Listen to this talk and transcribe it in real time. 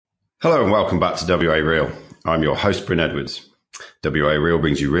Hello and welcome back to WA Real. I'm your host, Bryn Edwards. WA Real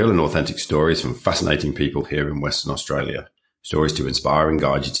brings you real and authentic stories from fascinating people here in Western Australia. Stories to inspire and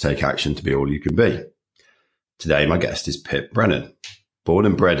guide you to take action to be all you can be. Today, my guest is Pip Brennan. Born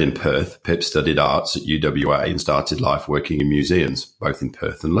and bred in Perth, Pip studied arts at UWA and started life working in museums, both in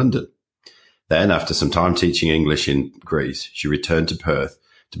Perth and London. Then, after some time teaching English in Greece, she returned to Perth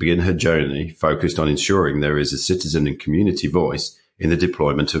to begin her journey focused on ensuring there is a citizen and community voice in the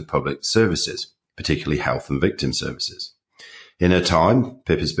deployment of public services, particularly health and victim services. In her time,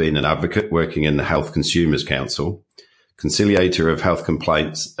 Pip has been an advocate working in the Health Consumers Council, conciliator of health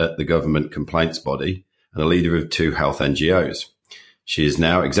complaints at the government complaints body, and a leader of 2 health NGOs. She is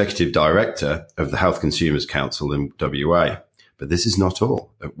now executive director of the Health Consumers Council in WA. But this is not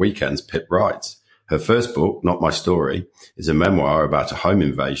all. At weekends, Pip writes. Her first book, Not My Story, is a memoir about a home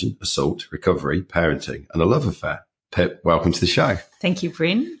invasion, assault, recovery, parenting, and a love affair. Pip, welcome to the show. Thank you,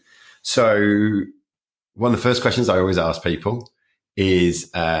 Bryn. So one of the first questions I always ask people is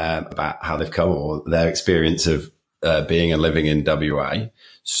about how they've come or their experience of being and living in WA.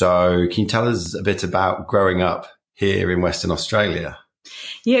 So can you tell us a bit about growing up here in Western Australia?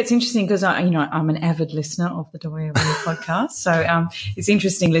 Yeah, it's interesting because I'm an avid listener of the WA Real podcast. So it's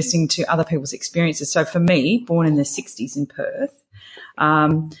interesting listening to other people's experiences. So for me, born in the 60s in Perth,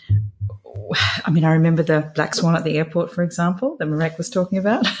 I remember the black swan at the airport, for example, that Marek was talking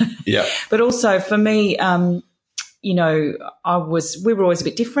about. Yeah. But also for me, we were always a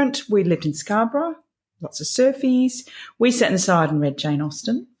bit different. We lived in Scarborough, lots of surfies. We sat inside and read Jane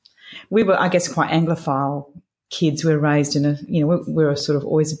Austen. We were, I guess, quite Anglophile kids. We were raised in we were sort of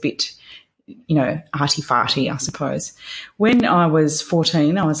always a bit, arty-farty, I suppose. When I was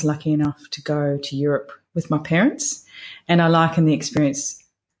 14, I was lucky enough to go to Europe with my parents, and I liken the experience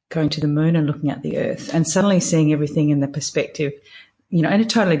going to the moon and looking at the earth and suddenly seeing everything in the perspective, in a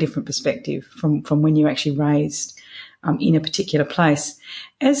totally different perspective from when you're actually raised in a particular place.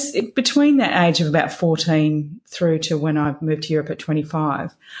 As between that age of about 14 through to when I moved to Europe at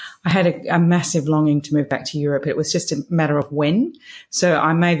 25, I had a massive longing to move back to Europe. It was just a matter of when. So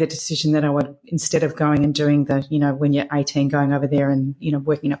I made the decision that I would, instead of going and doing the, when you're 18, going over there and,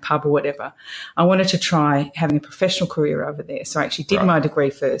 working in a pub or whatever, I wanted to try having a professional career over there. So I actually did my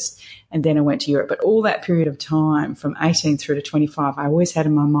degree first and then I went to Europe. But all that period of time from 18 through to 25, I always had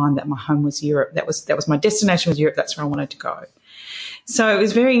in my mind that my home was Europe. That was my destination was Europe. That's where I wanted to go. So it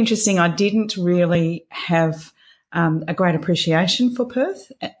was very interesting. I didn't really have a great appreciation for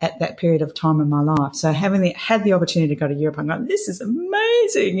Perth at that period of time in my life. So having had the opportunity to go to Europe, I'm like, this is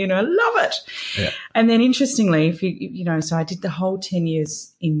amazing, I love it. Yeah. And then interestingly, so I did the whole 10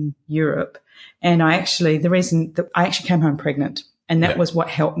 years in Europe, and I actually came home pregnant, and that was what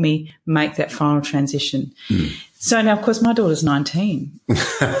helped me make that final transition. Mm. So now, of course, my daughter's 19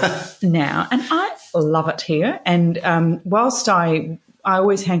 now, and I love it here. And whilst I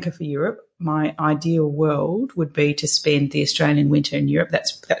always hanker for Europe, my ideal world would be to spend the Australian winter in Europe.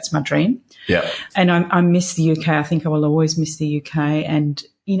 That's my dream. Yeah. And I miss the UK. I think I will always miss the UK. And,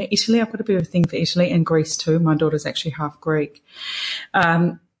 Italy, I've got a bit of a thing for Italy and Greece too. My daughter's actually half Greek.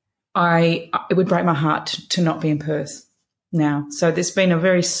 It would break my heart to not be in Perth now. So there's been a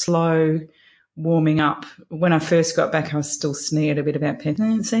very slow warming up. When I first got back, I was still sneered a bit about Perth.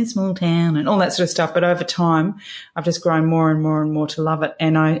 It's a small town and all that sort of stuff. But over time, I've just grown more and more and more to love it.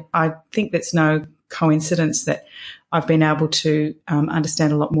 And I think that's no coincidence that I've been able to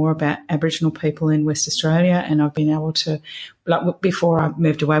understand a lot more about Aboriginal people in West Australia. And I've been able to, before I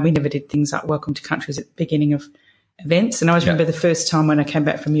moved away, we never did things like Welcome to Countries at the beginning of events. And I always remember the first time when I came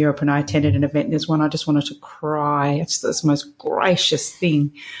back from Europe and I attended an event, there's one I just wanted to cry. It's the most gracious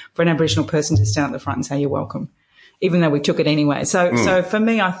thing for an Aboriginal person to stand at the front and say, you're welcome, even though we took it anyway. So for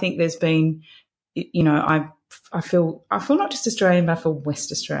me, I think there's been, I feel not just Australian, but I feel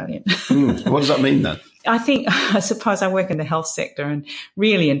West Australian. What does that mean then? I suppose I work in the health sector, and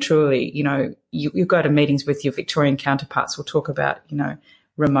really and truly, you go to meetings with your Victorian counterparts who'll talk about,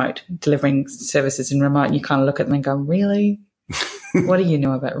 remote, delivering services in remote, and you kind of look at them and go, really? What do you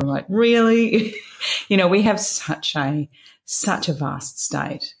know about remote? Really? We have such a vast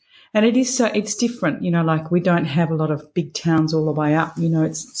state. And it's different, we don't have a lot of big towns all the way up.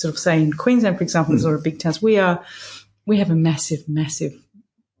 It's sort of, say, in Queensland, for example, there's a lot of big towns. We have a massive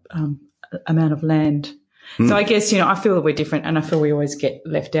amount of land. So I guess, I feel that we're different, and I feel we always get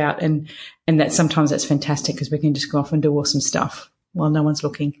left out, and that sometimes that's fantastic because we can just go off and do awesome stuff while no one's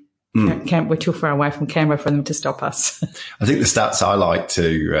looking. We're too far away from camera for them to stop us. I think the stats I like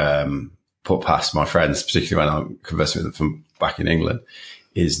to put past my friends, particularly when I'm conversing with them from back in England,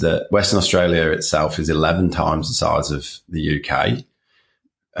 is that Western Australia itself is 11 times the size of the UK.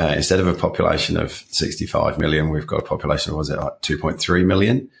 instead of a population of 65 million, we've got a population of, was it like 2.3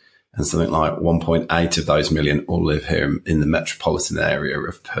 million? And something like 1.8 of those million all live here in the metropolitan area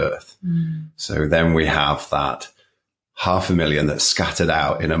of Perth. So then we have that 500,000 that's scattered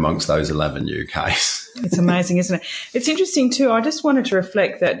out in amongst those 11 UKs. It's amazing, isn't it? It's interesting too. I just wanted to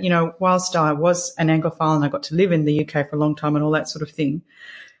reflect that, whilst I was an Anglophile and I got to live in the UK for a long time and all that sort of thing,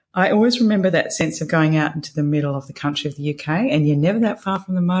 I always remember that sense of going out into the middle of the country of the UK, and you're never that far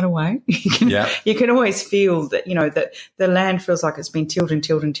from the motorway. You can always feel that, that the land feels like it's been tilled and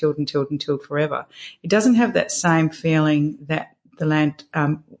tilled and tilled and tilled and tilled forever. It doesn't have that same feeling that the land,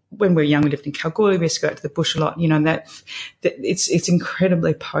 when we were young, we lived in Kalgoorlie, we used to go out to the bush a lot, that it's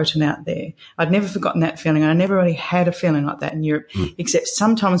incredibly potent out there. I'd never forgotten that feeling. I never really had a feeling like that in Europe, except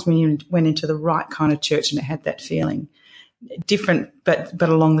sometimes when you went into the right kind of church and it had that feeling. Different, but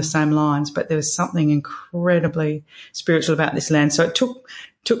along the same lines. But there was something incredibly spiritual about this land. So it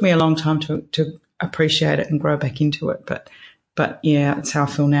took me a long time to appreciate it and grow back into it. But yeah, that's how I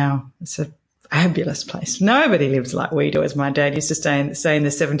feel now. It's a fabulous place. Nobody lives like we do, as my dad used to say in the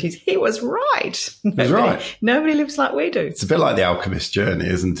 70s. He was right. Nobody lives like we do. It's a bit like the alchemist journey,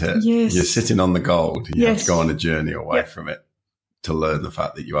 isn't it? Yes. You're sitting on the gold. You have to go on a journey away from it to learn the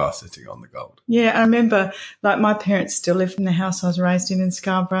fact that you are sitting on the gold. Yeah, I remember, my parents still live in the house I was raised in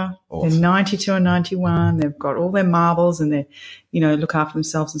Scarborough. Awesome. They're 92 and 91. They've got all their marbles and they, look after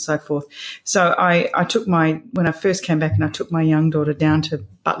themselves and so forth. So I took when I first came back, and I took my young daughter down to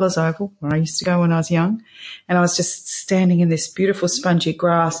Butler's Oval, where I used to go when I was young. And I was just standing in this beautiful spongy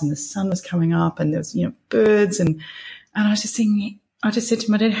grass, and the sun was coming up, and there was, birds. And I was just thinking, I just said to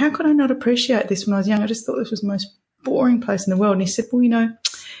my dad, how could I not appreciate this when I was young? I just thought this was the most boring place in the world. And he said, well,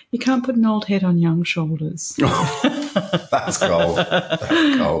 you can't put an old head on young shoulders. That's gold.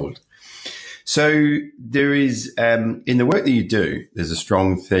 That's gold. So there is, in the work that you do, there's a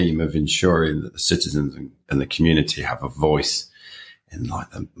strong theme of ensuring that the citizens and the community have a voice in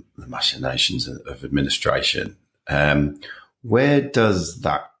the machinations of administration. Where does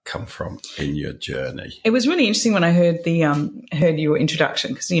that come from in your journey? It was really interesting when I heard heard your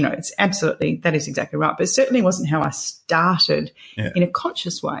introduction, because it's absolutely, that is exactly right, but it certainly wasn't how I started in a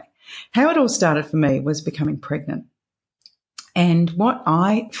conscious way. How it all started for me was becoming pregnant, and what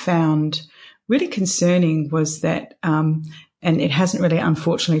I found really concerning was that, and it hasn't really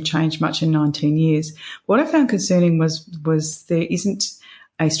unfortunately changed much in 19 years. What I found concerning was there isn't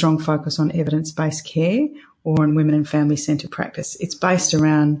a strong focus on evidence-based care or in women and family-centred practice. It's based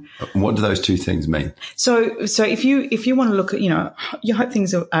around. What do those two things mean? So if you want to look at, you hope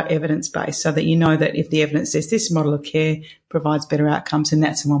things are evidence-based, so that that if the evidence says this model of care provides better outcomes, then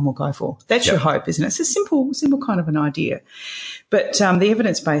that's the one we'll go for. That's your hope, isn't it? It's a simple kind of an idea. But the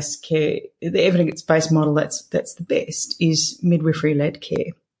evidence-based care, the evidence-based model that's the best is midwifery-led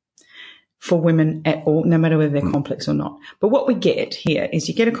care for women at all, no matter whether they're complex or not. But what we get here is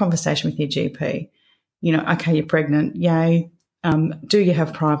you get a conversation with your GP. Okay, you're pregnant, yay. Do you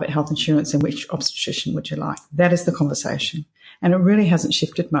have private health insurance, and which obstetrician would you like? That is the conversation. And it really hasn't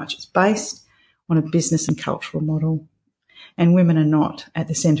shifted much. It's based on a business and cultural model. And women are not at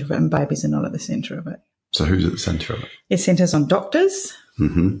the centre of it, and babies are not at the centre of it. So who's at the centre of it? It centres on doctors,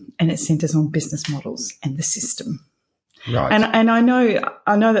 and it centres on business models and the system. Right. And I know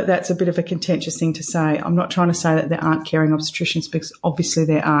that that's a bit of a contentious thing to say. I'm not trying to say that there aren't caring obstetricians, because obviously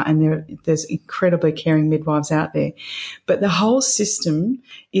there are, and there's incredibly caring midwives out there. But the whole system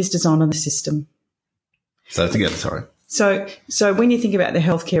is designed on the system. So together, sorry. So when you think about the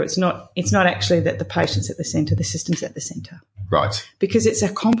healthcare, it's not actually that the patient's at the centre, the system's at the centre. Right. Because it's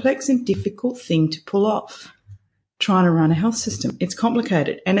a complex and difficult thing to pull off. Trying to run a health system. It's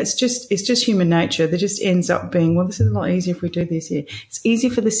complicated, and it's just human nature. There just ends up being, well, this is a lot easier if we do this here. It's easy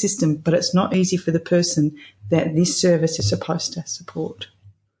for the system, but it's not easy for the person that this service is supposed to support.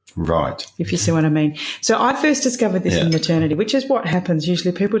 Right. If you see what I mean. So I first discovered this in maternity, which is what happens.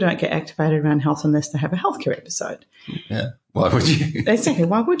 Usually people don't get activated around health unless they have a healthcare episode. Yeah. Why would you? Exactly.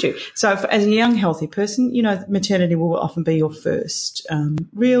 Why would you? So as a young, healthy person, maternity will often be your first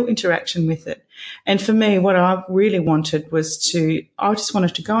real interaction with it. And for me, what I really wanted was I just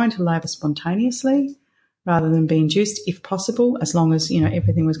wanted to go into labour spontaneously rather than be induced, if possible, as long as,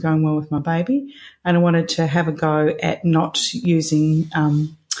 everything was going well with my baby. And I wanted to have a go at not using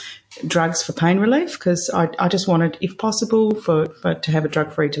drugs for pain relief, because I just wanted, if possible, for to have a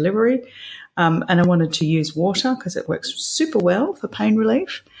drug-free delivery. And I wanted to use water because it works super well for pain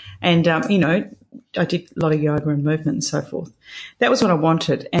relief. And, I did a lot of yoga and movement and so forth. That was what I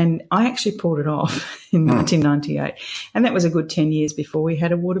wanted. And I actually pulled it off in 1998. And that was a good 10 years before we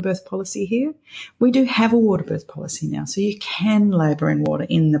had a water birth policy here. We do have a water birth policy now. So you can labour in water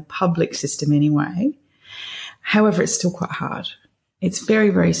in the public system anyway. However, it's still quite hard. It's very,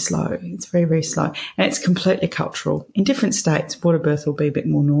 very slow. It's very, very slow. And it's completely cultural. In different states, water birth will be a bit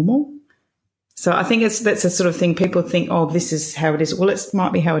more normal. So I think that's a sort of thing people think, oh, this is how it is. Well, it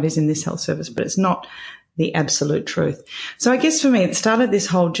might be how it is in this health service, but it's not the absolute truth. So I guess for me, it started this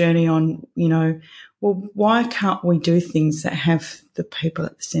whole journey on, well, why can't we do things that have the people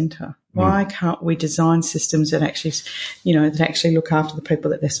at the centre? Why can't we design systems that actually, that actually look after the people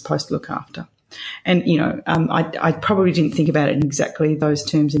that they're supposed to look after? And, I probably didn't think about it in exactly those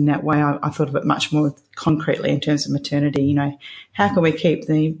terms in that way. I thought of it much more concretely in terms of maternity. How can we keep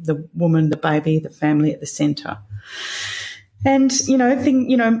the woman, the baby, the family at the centre? And,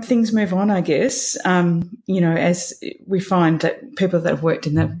 things move on, I guess. As we find that people that have worked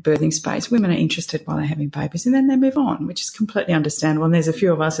in the birthing space, women are interested while they're having babies and then they move on, which is completely understandable. And there's a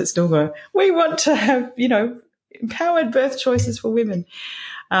few of us that still go, we want to have, empowered birth choices for women.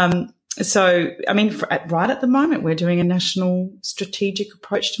 So, right at the moment, we're doing a national strategic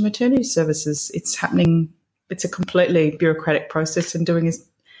approach to maternity services. It's happening. It's a completely bureaucratic process and doing as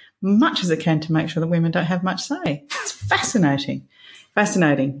much as it can to make sure that women don't have much say. It's fascinating.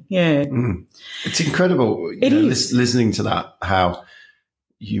 Fascinating. Yeah. It's incredible. It is. Listening to that, how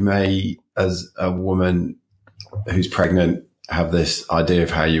you may, as a woman who's pregnant, have this idea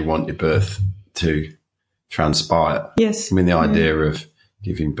of how you want your birth to transpire. Yes. The idea of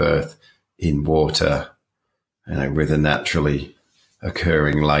giving birth in water, with a naturally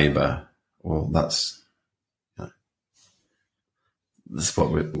occurring labour. Well, that's what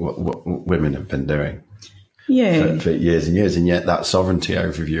women have been doing for years and years, and yet that sovereignty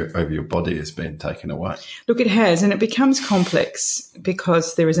over your body has been taken away. Look, it has, and it becomes complex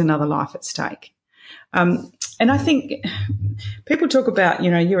because there is another life at stake. And I think people talk about,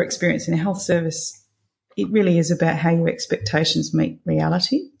 your experience in a health service. It really is about how your expectations meet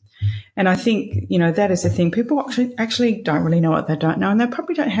reality. And I think, that is the thing. People actually don't really know what they don't know, and they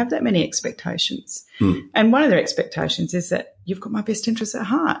probably don't have that many expectations. And one of their expectations is that you've got my best interests at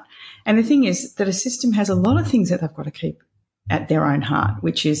heart. And the thing is that a system has a lot of things that they've got to keep at their own heart,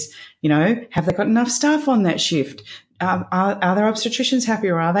 which is, have they got enough staff on that shift? Are their obstetricians happy,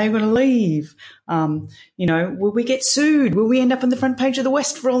 or are they going to leave? Will we get sued? Will we end up on the front page of the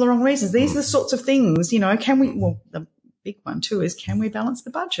West for all the wrong reasons? These are the sorts of things, the big one too is, can we balance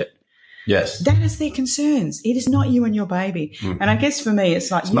the budget? Yes. That is their concerns. It is not you and your baby. And I guess for me, it's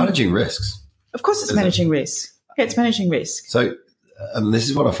like... It's managing risks. Of course it's managing risk. Yeah, it's managing risk. So this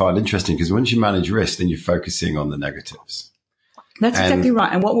is what I find interesting, because once you manage risk, then you're focusing on the negatives. That's exactly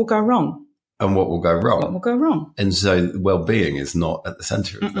right. And what will go wrong? And what will go wrong? What will go wrong? And so well-being is not at the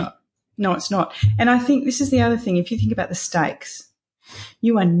centre of that. No, it's not. And I think this is the other thing. If you think about the stakes,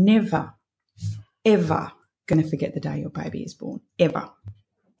 you are never, ever going to forget the day your baby is born. Ever.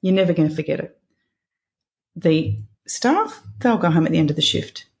 You're never going to forget it. The staff, they'll go home at the end of the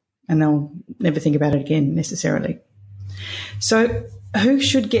shift and they'll never think about it again necessarily. So who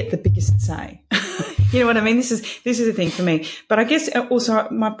should get the biggest say? You know what I mean? This is the thing for me. But I guess also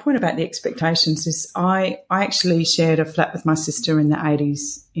my point about the expectations is I actually shared a flat with my sister in the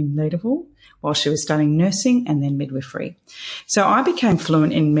 80s in Leederville while she was studying nursing and then midwifery. So I became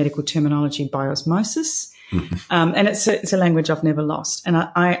fluent in medical terminology by osmosis. And it's a language I've never lost. And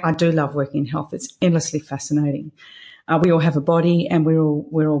I do love working in health. It's endlessly fascinating. We all have a body and we're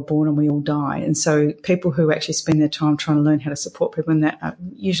all born and we all die. And so people who actually spend their time trying to learn how to support people in that are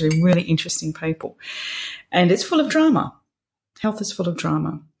usually really interesting people. And it's full of drama. Health is full of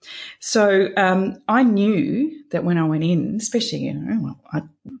drama. So I knew that when I went in, especially, I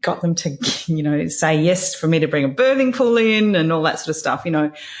got them to, say yes for me to bring a birthing pool in and all that sort of stuff.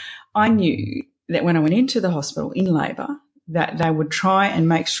 I knew that when I went into the hospital in labour, that they would try and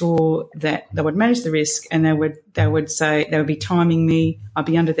make sure that they would manage the risk, and they would say they would be timing me. I'd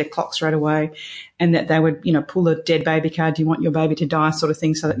be under their clocks right away, and that they would, pull a dead baby card. Do you want your baby to die, sort of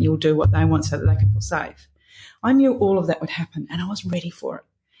thing, so that you'll do what they want so that they can feel safe. I knew all of that would happen, and I was ready for it.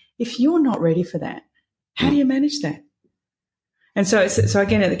 If you're not ready for that, how do you manage that? And so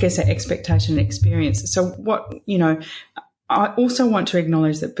again, I guess that expectation and experience. So what, I also want to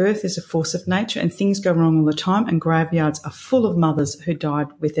acknowledge that birth is a force of nature and things go wrong all the time, and graveyards are full of mothers who died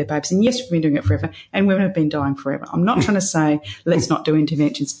with their babies. And yes, we've been doing it forever and women have been dying forever. I'm not trying to say let's not do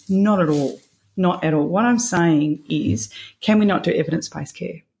interventions. Not at all. Not at all. What I'm saying is, can we not do evidence-based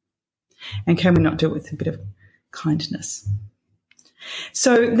care? And can we not do it with a bit of kindness?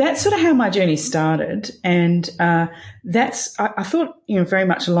 So that's sort of how my journey started. And I thought, very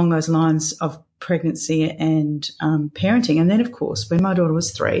much along those lines of pregnancy and parenting. And then, of course, when my daughter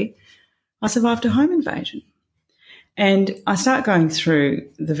was 3, I survived a home invasion. And I start going through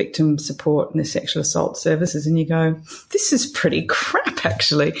the victim support and the sexual assault services, and you go, this is pretty crap,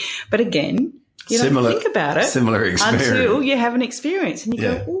 actually. But again, you don't think about it similar experience until you have an experience, and you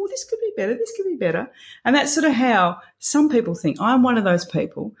go, oh, this could be better, this could be better. And that's sort of how some people think. I'm one of those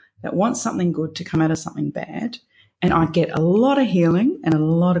people that wants something good to come out of something bad, and I get a lot of healing and a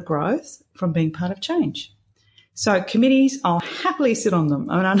lot of growth from being part of change. So committees, I'll happily sit on them.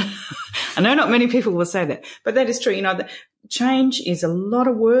 I mean, I know not many people will say that, but that is true. The change is a lot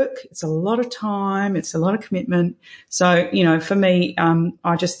of work. It's a lot of time. It's a lot of commitment. So, for me,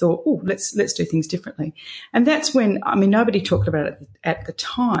 I just thought, oh, let's do things differently. And that's when, nobody talked about it at the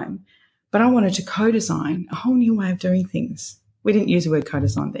time, but I wanted to co-design a whole new way of doing things. We didn't use the word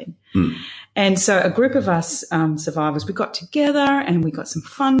co-design then. Mm. And so a group of us survivors, we got together and we got some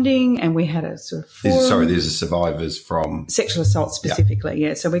funding, and we had a sort of forum. These are survivors from sexual assault specifically,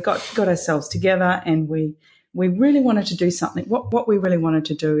 yeah. So we got ourselves together, and we really wanted to do something. What we really wanted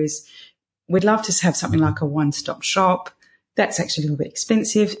to do is we'd love to have something like a one-stop shop. That's actually a little bit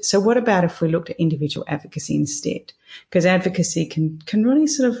expensive. So what about if we looked at individual advocacy instead? Because advocacy can really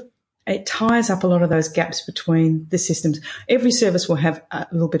sort of, it ties up a lot of those gaps between the systems. Every service will have a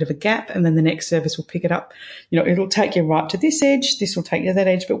little bit of a gap, and then the next service will pick it up. It'll take you right to this edge, this will take you to that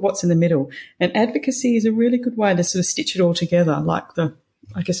edge, but what's in the middle? And advocacy is a really good way to sort of stitch it all together, like the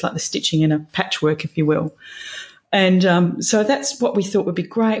stitching in a patchwork, if you will. And so that's what we thought would be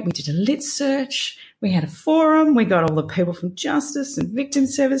great. We did a lit search. We had a forum. We got all the people from justice and victim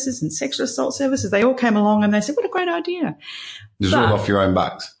services and sexual assault services. They all came along and they said, what a great idea. This is all off your own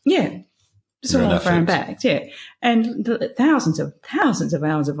backs. Yeah. Just all off our own backs, yeah. And thousands of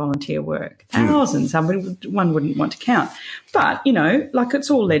hours of volunteer work. Thousands. One wouldn't want to count. But, it's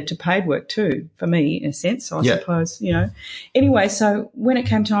all led to paid work too, for me, in a sense, I suppose, Anyway, so when it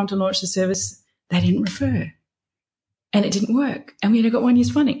came time to launch the service, they didn't refer. And it didn't work. And we only got 1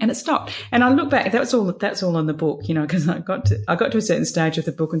 year's funding, and it stopped. And I look back, that's all on the book, because I got to a certain stage of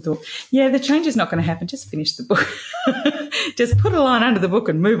the book and thought, the change is not going to happen. Just finish the book. Just put a line under the book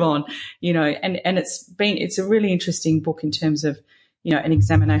and move on, and it's a really interesting book in terms of, an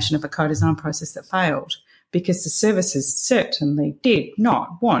examination of a co-design process that failed, because the services certainly did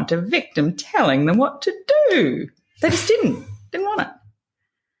not want a victim telling them what to do. They just didn't want it.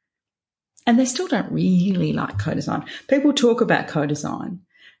 And they still don't really like co-design. People talk about co-design,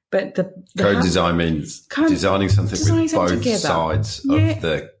 but the co-design means designing something with both together. Sides of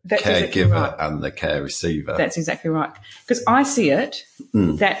the caregiver and the care receiver. That's exactly right. Because I see it,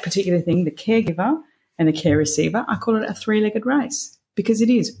 that particular thing, the caregiver and the care receiver, I call it a 3-legged race, because it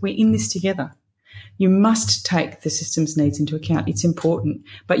is. We're in this together. You must take the system's needs into account. It's important,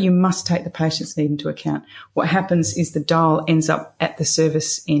 but you must take the patient's need into account. What happens is the dial ends up at the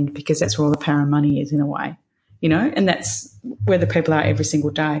service end, because that's where all the power and money is, in a way, and that's where the people are every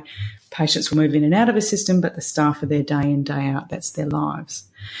single day. Patients will move in and out of a system, but the staff are there day in, day out. That's their lives.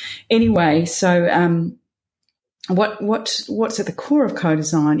 Anyway, so what's at the core of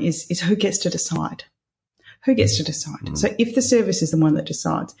co-design is who gets to decide. Who gets to decide? So if the service is the one that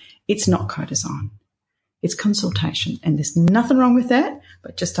decides, it's not co-design. It's consultation, and there's nothing wrong with that,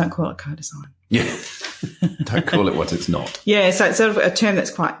 but just don't call it co-design. Yeah, don't call it what it's not. Yeah, so it's sort of a term that's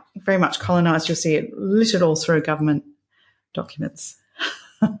quite very much colonised. You'll see it littered all through government documents.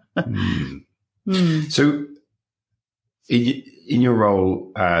 So in your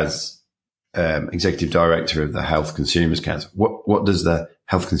role as Executive Director of the Health Consumers Council, what does the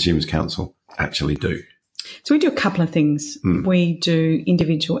Health Consumers Council actually do? So we do a couple of things. We do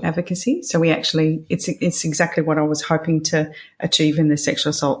individual advocacy. So we actually, it's exactly what I was hoping to achieve in the sexual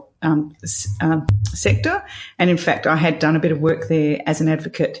assault sector. And in fact, I had done a bit of work there as an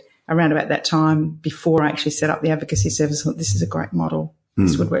advocate around about that time before I actually set up the advocacy service. I thought, this is a great model.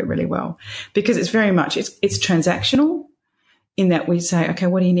 This would work really well, because it's very much, it's transactional in that we say, okay,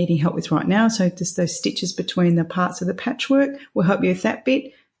 what are you needing help with right now? So just those stitches between the parts of the patchwork, we'll help you with that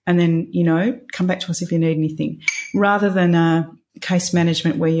bit. And then, come back to us if you need anything, rather than case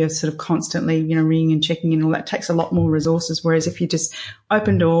management where you're sort of constantly, ringing and checking in. All that takes a lot more resources. Whereas if you just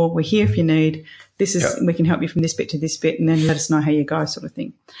open door, we're here if you need, we can help you from this bit to this bit, and then let us know how you go, sort of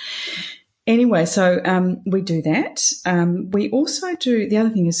thing. Anyway, so we do that. We also do, the other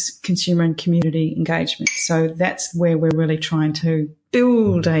thing is consumer and community engagement. So that's where we're really trying to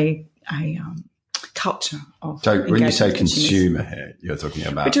build a culture of. So when you say consumers. consumer here, you're talking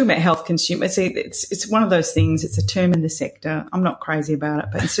about. We're talking about health consumer. See, it's one of those things. It's a term in the sector. I'm not crazy about it,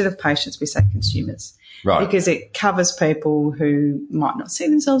 but instead of patients, we say consumers. Right. Because it covers people who might not see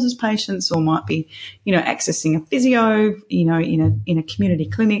themselves as patients or might be, accessing a physio, in a community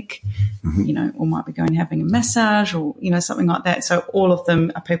clinic, or might be going and having a massage or, something like that. So all of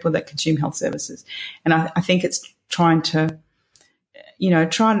them are people that consume health services. And I think it's trying to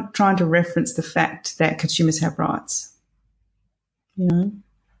reference the fact that consumers have rights,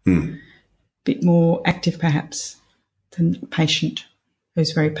 bit more active perhaps than a patient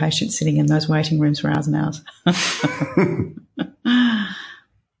who's very patient sitting in those waiting rooms for hours and hours.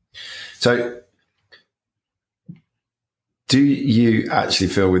 So do you actually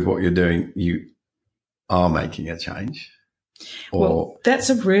feel with what you're doing you are making a change? Well, that's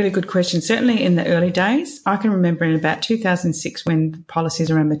a really good question. Certainly in the early days, I can remember in about 2006 when policies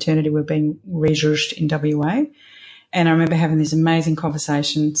around maternity were being rejuged in WA, and I remember having these amazing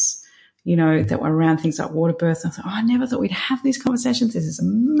conversations, that were around things like water birth. I thought, I never thought we'd have these conversations. This is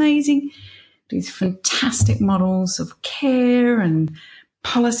amazing. These fantastic models of care and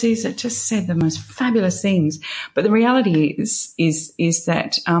policies that just said the most fabulous things. But the reality is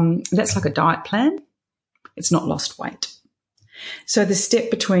that that's like a diet plan. It's not lost weight. So the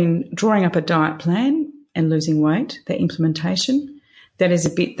step between drawing up a diet plan and losing weight, the implementation, that is a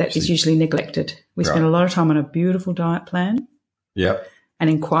bit that is usually neglected. We spend a lot of time on a beautiful diet plan. Yep. An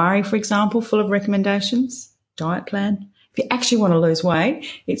inquiry, for example, full of recommendations, diet plan. If you actually want to lose weight,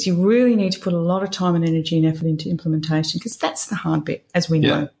 you really need to put a lot of time and energy and effort into implementation because that's the hard bit, as we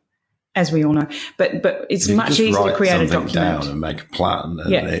know, as we all know. But it's much easier to create a document. Down and make a plan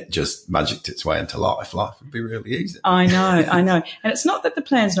and it just magicked its way into life. Life would be really easy. I know. And it's not that the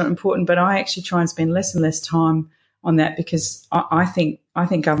plan's not important, but I actually try and spend less and less time on that because I think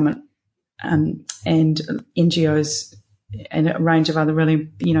government and NGOs and a range of other really,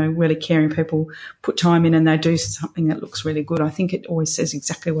 really caring people put time in and they do something that looks really good. I think it always says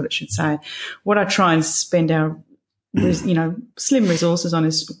exactly what it should say. What I try and spend our, slim resources on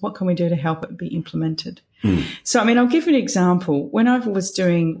is what can we do to help it be implemented? So, I'll give you an example. When I was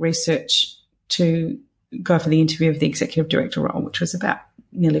doing research to go for the interview of the executive director role, which was about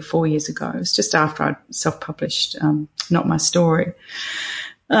nearly 4 years ago, it was just after I'd self-published Not My Story,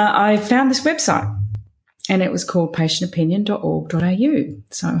 I found this website. And it was called patientopinion.org.au.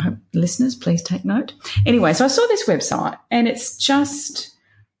 So I hope listeners, please take note. Anyway, so I saw this website and it's just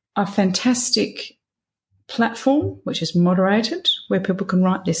a fantastic platform which is moderated where people can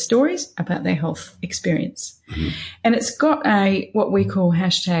write their stories about their health experience. And it's got what we call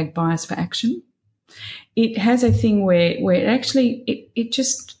hashtag bias for action. It has a thing where it actually it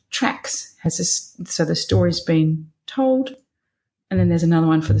just tracks, so the story's been told and then there's another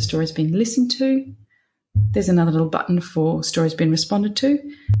one for the story's been listened to. There's another little button for stories being responded to,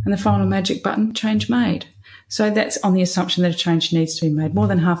 and the final magic button, change made. So that's on the assumption that a change needs to be made. More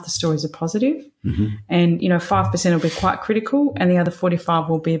than half the stories are positive, and 5% will be quite critical, and the other 45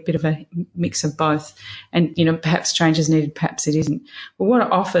 will be a bit of a mix of both. And perhaps change is needed, perhaps it isn't. But what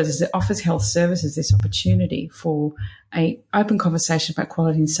it offers is it offers health services this opportunity for a open conversation about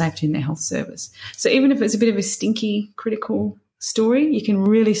quality and safety in their health service. So even if it's a bit of a stinky, critical story, you can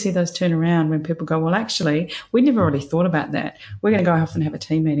really see those turn around when people go, well, actually, we never really thought about that. We're going to go off and have a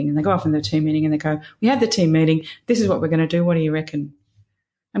team meeting. And they go off in the team meeting and they go, we had the team meeting. This is what we're going to do. What do you reckon?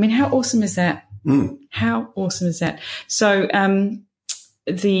 How awesome is that? How awesome is that? So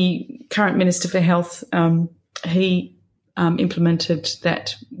the current Minister for Health, he implemented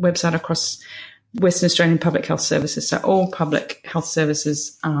that website across Western Australian public health services. So all public health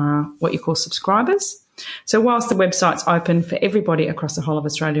services are what you call subscribers. So whilst the website's open for everybody across the whole of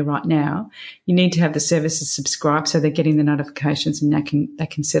Australia right now, you need to have the services subscribed so they're getting the notifications and they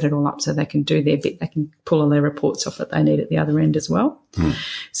can set it all up so they can do their bit. They can pull all their reports off that they need at the other end as well.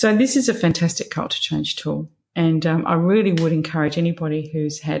 So this is a fantastic culture change tool. And I really would encourage anybody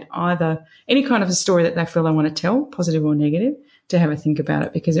who's had either any kind of a story that they feel they want to tell, positive or negative, to have a think about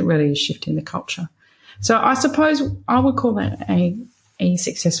it because it really is shifting the culture. So I suppose I would call that a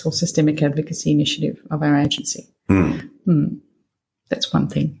successful systemic advocacy initiative of our agency. That's one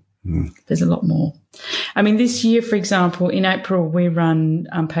thing. There's a lot more. This year, for example, in April, we run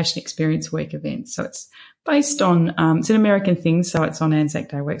Patient Experience Week events. So it's based on, it's an American thing, so it's on Anzac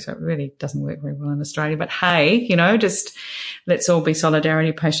Day week, so it really doesn't work very well in Australia. But hey, just let's all be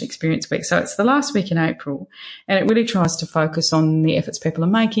solidarity Patient Experience Week. So it's the last week in April, and it really tries to focus on the efforts people are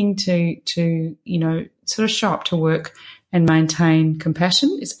making to sort of show up to work and maintain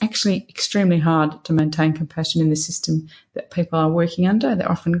compassion. It's actually extremely hard to maintain compassion in the system that people are working under.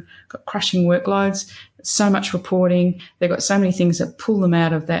 They're often got crushing workloads, so much reporting. They've got so many things that pull them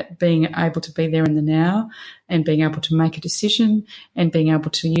out of that being able to be there in the now and being able to make a decision and being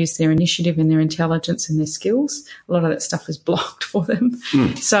able to use their initiative and their intelligence and their skills. A lot of that stuff is blocked for them.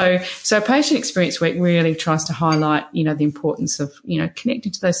 So Patient Experience Week really tries to highlight, you know, the importance of, you know,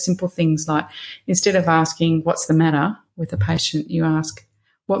 connecting to those simple things, like instead of asking what's the matter with a patient, you ask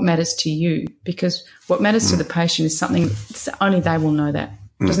what matters to you, because what matters to the patient is something only they will know that.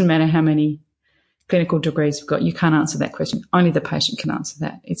 It doesn't matter how many clinical degrees you've got. You can't answer that question. Only the patient can answer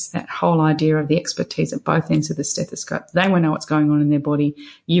that. It's that whole idea of the expertise at both ends of the stethoscope. They won't know what's going on in their body.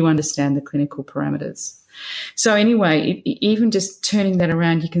 You understand the clinical parameters. So anyway, even just turning that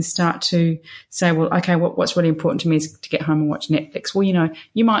around, you can start to say, well, okay, what's really important to me is to get home and watch Netflix. Well, you know,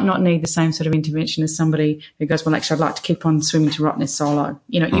 you might not need the same sort of intervention as somebody who goes, well, actually, I'd like to keep on swimming to Rottnest solo.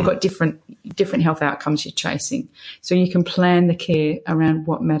 You know, you've got different health outcomes you're chasing. So you can plan the care around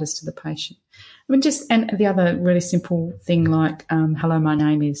what matters to the patient. I mean, and the other really simple thing like, hello, my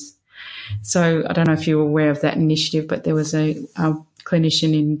name is. So I don't know if you're aware of that initiative, but there was a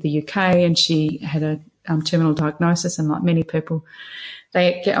clinician in the UK and she had a terminal diagnosis, and like many people,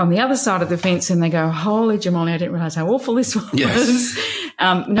 they get on the other side of the fence and they go, holy jamoli, I didn't realise how awful this was. Yes.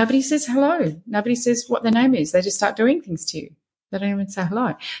 Nobody says hello. Nobody says what their name is. They just start doing things to you. They don't even say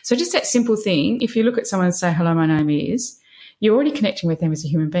hello. So just that simple thing, if you look at someone and say, hello, my name is, you're already connecting with them as a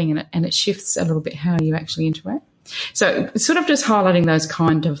human being, and it shifts a little bit how you actually interact. So sort of just highlighting those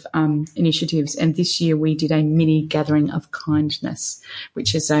kind of initiatives. And this year we did a mini gathering of kindness,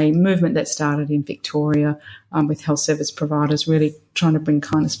 which is a movement that started in Victoria with health service providers really trying to bring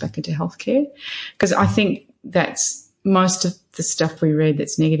kindness back into healthcare. Because I think that's most of the stuff we read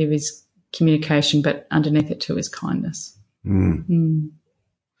that's negative is communication, but underneath it too is kindness.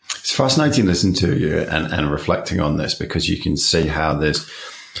 It's fascinating listening to you and reflecting on this, because you can see how there's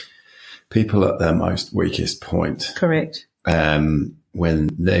people at their most weakest point. Correct. When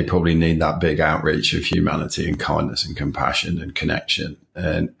they probably need that big outreach of humanity and kindness and compassion and connection.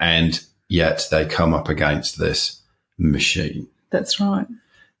 And yet they come up against this machine. That's right.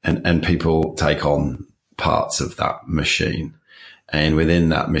 And people take on parts of that machine. And within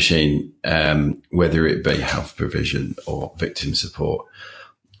that machine, whether it be health provision or victim support,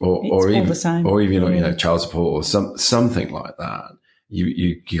 or even you know, child support or something like that,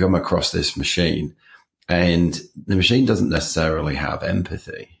 you come across this machine, and the machine doesn't necessarily have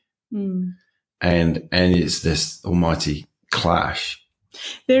empathy, and it's this almighty clash.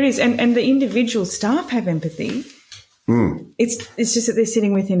 There is, and the individual staff have empathy. It's just that they're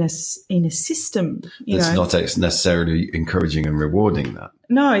sitting within in a system. It's not necessarily encouraging and rewarding that.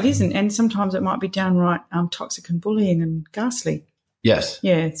 No, it isn't, and sometimes it might be downright toxic and bullying and ghastly. Yes.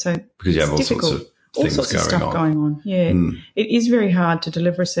 Yeah. So because you have all sorts of stuff going on. Yeah. It is very hard to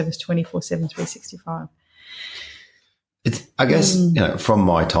deliver a service 24/7, 365. I guess, you know, from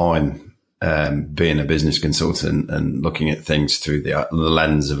my time being a business consultant and looking at things through the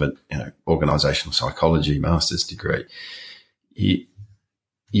lens of a organizational psychology master's degree,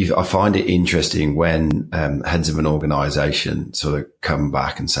 I find it interesting when heads of an organization sort of come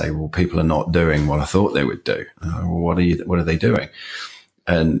back and say, well, people are not doing what I thought they would do. Well, what are they doing?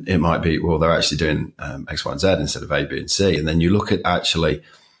 And it might be, well, they're actually doing X, Y, and Z instead of A, B, and C. And then you look at actually,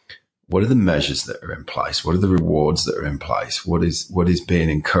 what are the measures that are in place? What are the rewards that are in place? What is being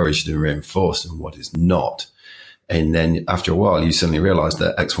encouraged and reinforced, and what is not? And then after a while, you suddenly realize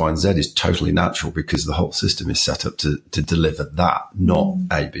that X, Y, and Z is totally natural, because the whole system is set up to deliver that, not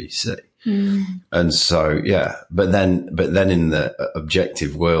A, B, C. And so, yeah, but then in the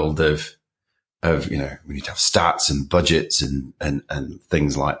objective world of, you know, we need to have stats and budgets and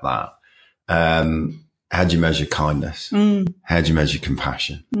things like that. How do you measure kindness? How do you measure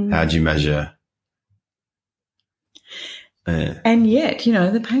compassion? How do you measure? And yet, you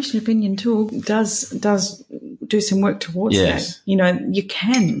know, the patient opinion tool does do some work towards that. You know, you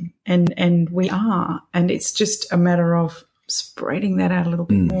can, and we are, and it's just a matter of spreading that out a little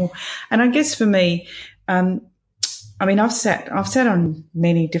bit more. And I guess for me, I mean, I've sat on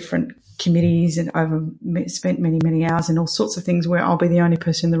many different committees and spent many hours in all sorts of things where I'll be the only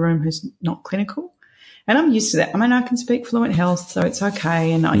person in the room who's not clinical. And I'm used to that. I mean, I can speak fluent health, so it's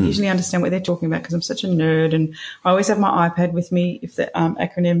okay. And I usually understand what they're talking about because I'm such a nerd. And I always have my iPad with me if the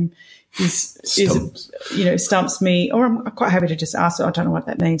acronym stumps me. Or I'm quite happy to just ask it. I don't know what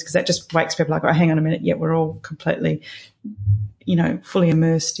that means, because that just wakes people like, oh, hang on a minute. Yeah, we're all completely, you know, fully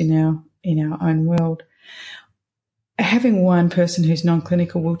immersed in our own world. Having one person who's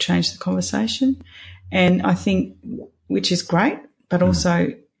non-clinical will change the conversation. And I think which is great, but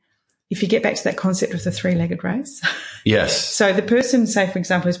also if you get back to that concept of the three-legged race. Yes. So the person, say, for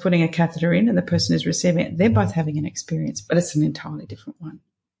example, is putting a catheter in and the person is receiving it, they're both having an experience, but it's an entirely different one.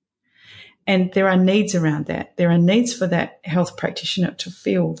 And there are needs around that. There are needs for that health practitioner to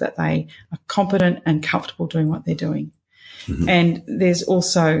feel that they are competent and comfortable doing what they're doing. Mm-hmm. And there's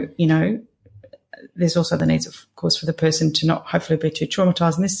also, there's also the needs, of course, for the person to not hopefully be too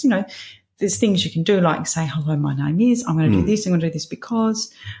traumatized. And this, there's things you can do like say, hello, my name is, I'm going to do this, I'm going to do this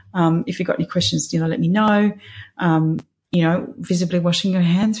because, if you've got any questions, let me know. Visibly washing your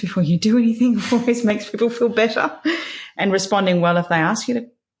hands before you do anything always makes people feel better, and responding well if they ask you to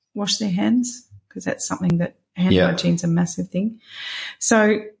wash their hands, because that's something that hand hygiene's a massive thing.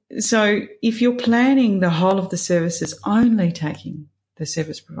 So if you're planning the whole of the services only taking the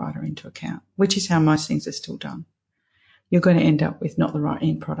service provider into account, which is how most things are still done, you're going to end up with not the right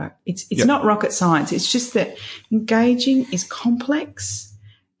end product. It's not rocket science. It's just that engaging is complex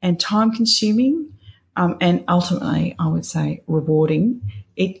and time consuming, and ultimately, I would say, rewarding.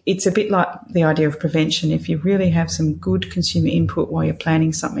 It's a bit like the idea of prevention. If you really have some good consumer input while you're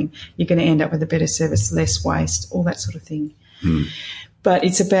planning something, you're going to end up with a better service, less waste, all that sort of thing. But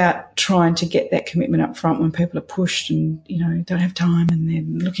it's about trying to get that commitment up front when people are pushed and, don't have time, and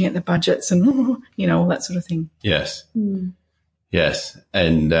then looking at the budgets and, all that sort of thing. Yes. Yes.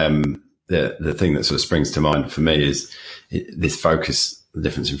 And the thing that sort of springs to mind for me is this focus. The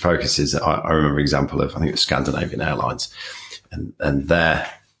difference in focus is I remember an example of, I think it was Scandinavian Airlines, and their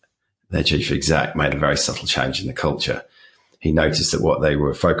chief exec made a very subtle change in the culture. He noticed that what they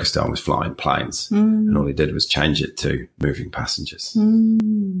were focused on was flying planes, and all he did was change it to moving passengers.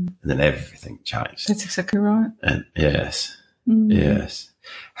 And then everything changed. That's exactly right. And yes.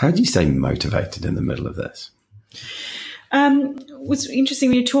 How do you stay motivated in the middle of this? What's interesting,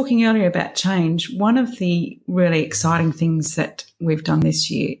 when you were talking earlier about change, one of the really exciting things that we've done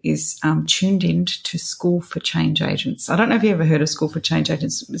this year is tuned in to School for Change Agents. I don't know if you ever heard of School for Change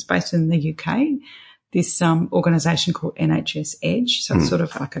Agents. It's based in the UK, this organisation called NHS Edge. So it's sort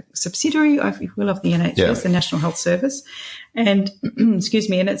of like a subsidiary, if you will, of the NHS, the National Health Service. And excuse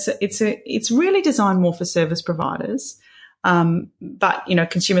me, and it's really designed more for service providers. But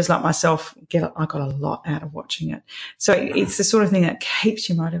consumers like myself I got a lot out of watching it. So it's the sort of thing that keeps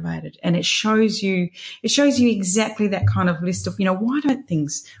you motivated, and it shows you exactly that kind of list of,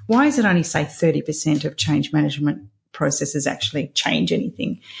 why is it only say 30% of change management processes actually change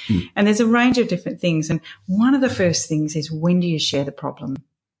anything? And there's a range of different things. And one of the first things is, when do you share the problem?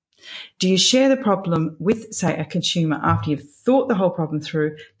 Do you share the problem with, say, a consumer after you've thought the whole problem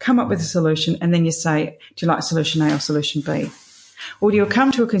through, come up with a solution, and then you say, do you like solution A or solution B? Or do you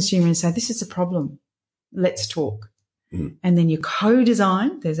come to a consumer and say, this is a problem, let's talk? And then you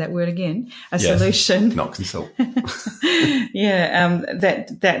co-design, there's that word again, solution. Not consult. That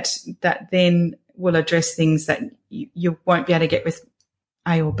then will address things that you won't be able to get with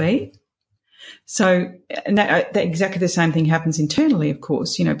A or B. So that exactly the same thing happens internally, of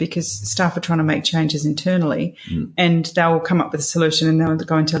course, because staff are trying to make changes internally, and they'll come up with a solution and they'll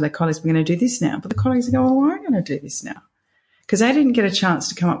go and tell their colleagues, we're going to do this now. But the colleagues go, well, why are we going to do this now? Because they didn't get a chance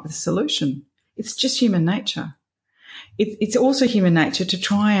to come up with a solution. It's just human nature. It's also human nature to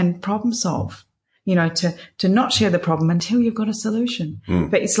try and problem solve, to not share the problem until you've got a solution.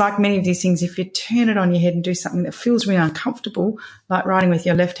 But it's like many of these things, if you turn it on your head and do something that feels really uncomfortable, like writing with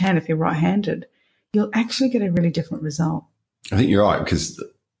your left hand if you're right-handed, you'll actually get a really different result. I think you're right, because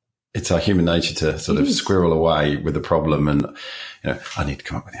it's our human nature to sort of squirrel away with the problem and, I need to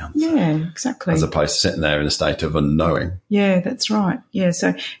come up with the answer. Yeah, exactly. As opposed to sitting there in a state of unknowing. Yeah, that's right. Yeah.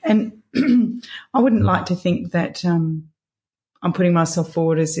 So, and I wouldn't like to think that I'm putting myself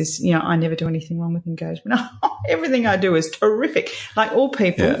forward as this, I never do anything wrong with engagement. Everything I do is terrific. Like all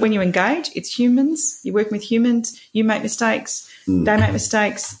people, when you engage, it's humans. You're working with humans. You make mistakes. They make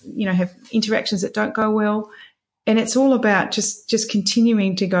mistakes, have interactions that don't go well. And it's all about just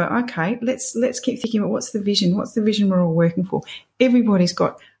continuing to go, okay, let's keep thinking about what's the vision? What's the vision we're all working for? Everybody's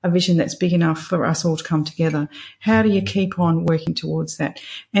got a vision that's big enough for us all to come together. How do you keep on working towards that?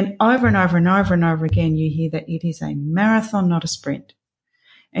 And over and over and over and over again, you hear that it is a marathon, not a sprint.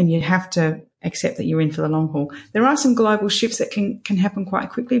 And you have to accept that you're in for the long haul. There are some global shifts that can happen quite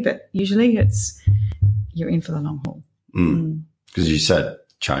quickly, but usually you're in for the long haul. Because you said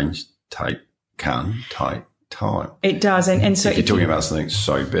change can take time. It does. And so if you're talking about something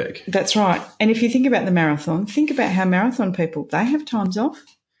so big. That's right. And if you think about the marathon, think about how marathon people, they have times off.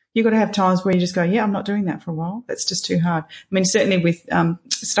 You've got to have times where you just go, I'm not doing that for a while. That's just too hard. I mean, certainly with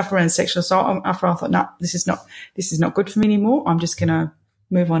stuff around sexual assault, after I thought, no, this is not good for me anymore. I'm just going to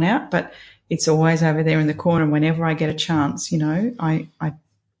move on out. But it's always over there in the corner. Whenever I get a chance, I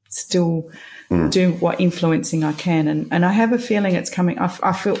still do what influencing I can. And I have a feeling it's coming.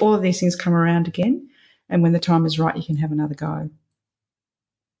 I feel all of these things come around again. And when the time is right, you can have another go.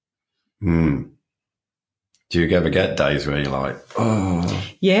 Do you ever get days where you're like, oh?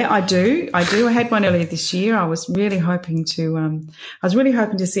 Yeah, I do. I had one earlier this year. I was really hoping to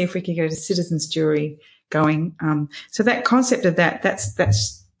see if we could get a citizens jury going. So that concept of that's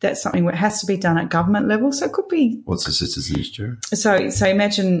something that has to be done at government level. So it could be. What's a citizens jury? So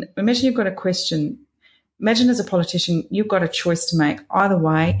imagine you've got a question. Imagine as a politician, you've got a choice to make. Either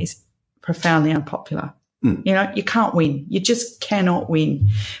way is profoundly unpopular. You can't win. You just cannot win.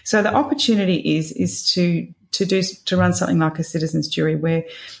 So the opportunity is to run something like a citizens jury, where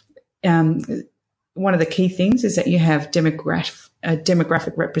one of the key things is that you have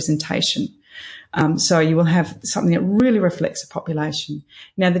demographic representation. So you will have something that really reflects the population.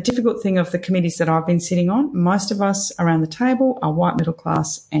 Now, the difficult thing of the committees that I've been sitting on, most of us around the table are white, middle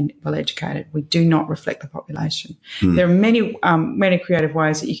class and well educated. We do not reflect the population. There are many creative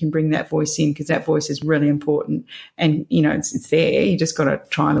ways that you can bring that voice in, because that voice is really important. And, it's there. You just got to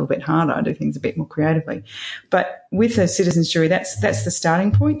try a little bit harder, do things a bit more creatively. But with a citizens jury, that's the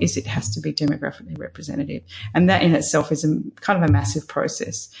starting point, is it has to be demographically representative. And that in itself is kind of a massive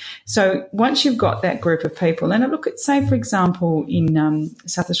process. So once you've got that group of people, and I look at, say, for example, in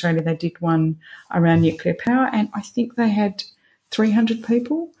South Australia, they did one around nuclear power, and I think they had 300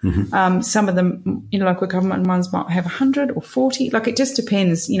 people. Some of them, local government ones might have 100 or 40. Like, it just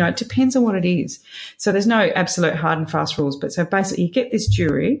depends. It depends on what it is. So there's no absolute hard and fast rules. But so basically, you get this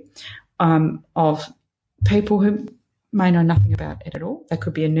jury of people who may know nothing about it at all. They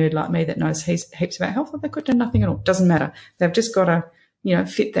could be a nerd like me that knows heaps about health, or they could know nothing at all. Doesn't matter. They've just got to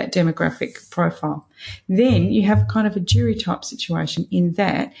fit that demographic profile. Then you have kind of a jury type situation in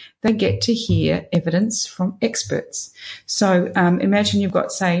that they get to hear evidence from experts. So imagine you've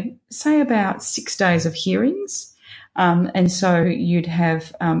got, say about 6 days of hearings. And so you'd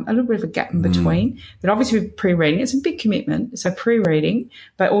have a little bit of a gap in between. But obviously with pre-reading, it's a big commitment. So pre-reading,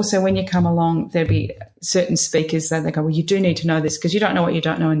 but also when you come along, there'd be certain speakers that they go, well, you do need to know this, because you don't know what you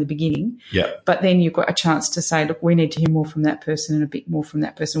don't know in the beginning. Yeah. But then you've got a chance to say, look, we need to hear more from that person and a bit more from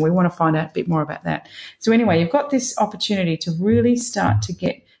that person. We want to find out a bit more about that. So anyway, you've got this opportunity to really start to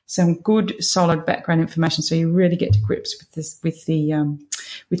get some good, solid background information, so you really get to grips with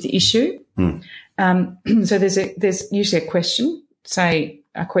the issue. So there's usually a question, say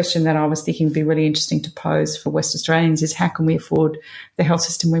a question that I was thinking would be really interesting to pose for West Australians is, how can we afford the health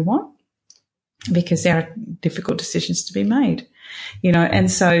system we want? Because there are difficult decisions to be made,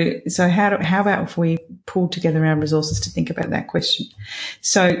 and so how about if we pulled together our resources to think about that question?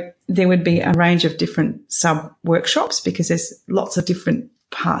 So there would be a range of different sub workshops, because there's lots of different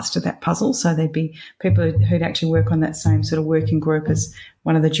parts to that puzzle. So there'd be people who'd actually work on that same sort of working group as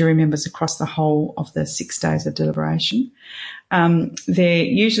one of the jury members across the whole of the 6 days of deliberation. There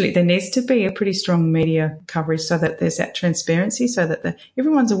needs to be a pretty strong media coverage, so that there's that transparency, so that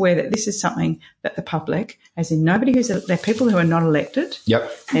everyone's aware that this is something that the public, as in nobody they're people who are not elected.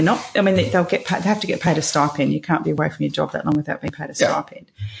 Yep. They're not, they'll get paid, they have to get paid a stipend. You can't be away from your job that long without being paid a stipend.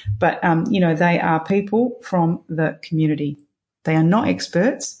 But, they are people from the community. They are not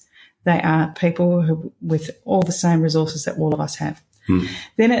experts. They are people who, with all the same resources that all of us have.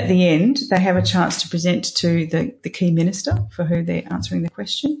 Then at the end, they have a chance to present to the key minister for who they're answering the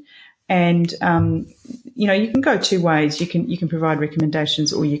question. And, you can go two ways. You can provide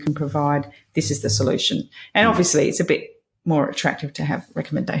recommendations, or you can provide, this is the solution. And obviously it's a bit more attractive to have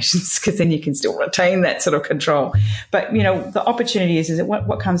recommendations, because then you can still retain that sort of control. But, the opportunity is that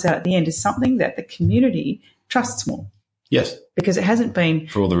what comes out at the end is something that the community trusts more. Yes. Because it hasn't been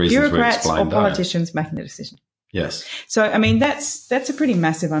for all the reasons bureaucrats or politicians making the decision. Yes. So, that's a pretty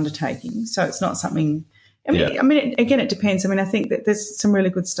massive undertaking. So it's not something, again, it depends. I think that there's some really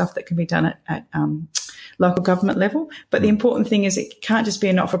good stuff that can be done at local government level. But the important thing is it can't just be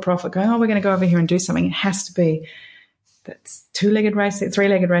a not-for-profit going, we're going to go over here and do something. It has to be that's two-legged race,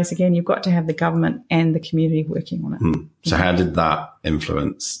 three-legged race again. You've got to have the government and the community working on it. So how did that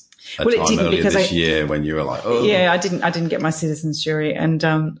influence it didn't, earlier this year when you were like, oh. Yeah, I didn't get my citizens jury, and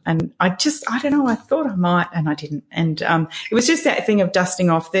I don't know, I thought I might and I didn't. And it was just that thing of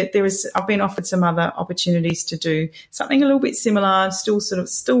dusting off. I've been offered some other opportunities to do something a little bit similar,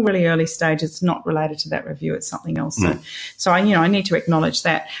 still really early stages, not related to that review, it's something else. So I need to acknowledge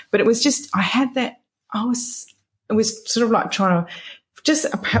that. But it was just, it was sort of like trying to just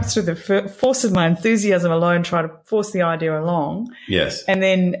perhaps through the force of my enthusiasm alone, try to force the idea along. Yes. And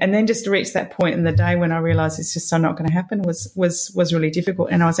then just to reach that point in the day when I realised it's just so not going to happen was really difficult.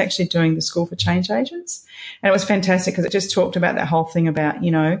 And I was actually doing the School for Change Agents, and it was fantastic because it just talked about that whole thing about,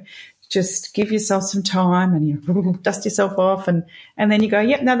 just give yourself some time and dust yourself off, and then you go,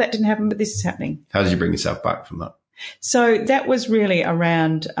 yep, no, that didn't happen, but this is happening. How did you bring yourself back from that? So that was really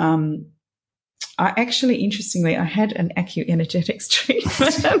around. Interestingly, I had an acuenergetics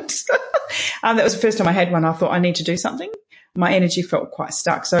treatment. That was the first time I had one. I thought I need to do something. My energy felt quite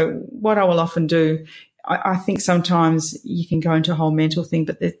stuck. So what I will often do, I think sometimes you can go into a whole mental thing,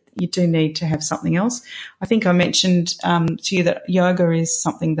 but you do need to have something else. I think I mentioned to you that yoga is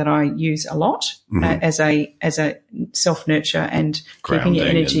something that I use a lot as a self-nurture and keeping your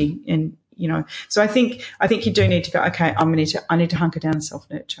energy in. So I think you do need to go, okay, I need to hunker down and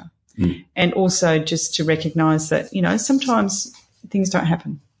self-nurture. And also just to recognise that, sometimes things don't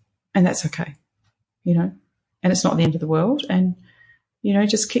happen, and that's okay, and it's not the end of the world, and,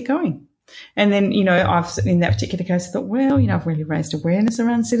 just keep going. And then, I've, in that particular case, I thought, well, I've really raised awareness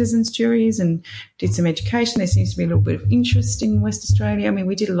around citizens' juries and did some education. There seems to be a little bit of interest in West Australia. I mean,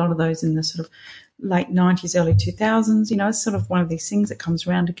 we did a lot of those in the sort of late 90s, early 2000s, it's sort of one of these things that comes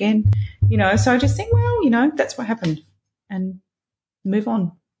around again, so I just think, well, that's what happened, and move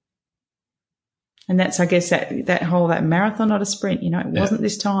on. And that's, I guess, that marathon, not a sprint, it wasn't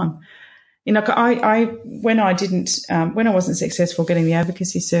this time. When I wasn't successful getting the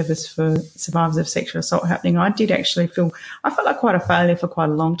advocacy service for survivors of sexual assault happening, I felt like quite a failure for quite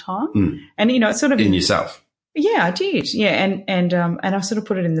a long time. And, it's sort of. In yourself? Yeah, I did. Yeah. And I sort of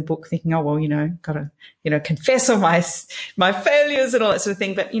put it in the book thinking, oh, well, got to, confess all my failures and all that sort of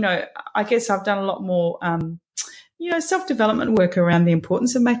thing. But, I guess I've done a lot more, self-development work around the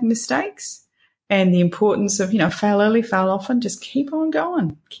importance of making mistakes. And the importance of, fail early, fail often, just keep on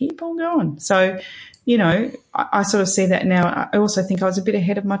going. So, I sort of see that now. I also think I was a bit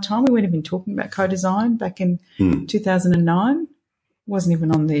ahead of my time. We weren't even talking about co-design back in 2009. Wasn't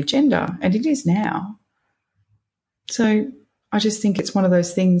even on the agenda, and it is now. So I just think it's one of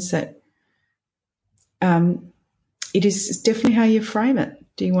those things that it is definitely how you frame it.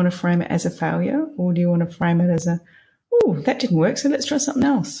 Do you want to frame it as a failure, or do you want to frame it as that didn't work, so let's try something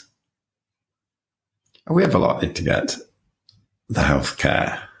else? Are we ever likely to get the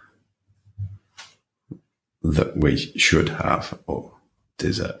healthcare that we should have or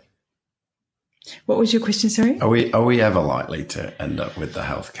deserve? What was your question, sorry? Are we ever likely to end up with the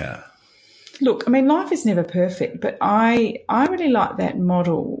healthcare? Look, I mean, life is never perfect, but I really like that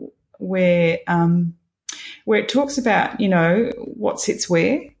model where it talks about, what sits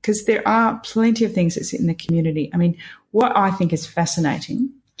where, because there are plenty of things that sit in the community. I mean, what I think is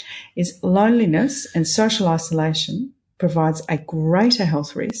fascinating is loneliness and social isolation provides a greater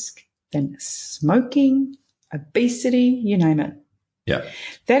health risk than smoking, obesity, you name it. Yeah.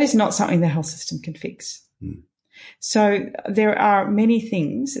 That is not something the health system can fix. So there are many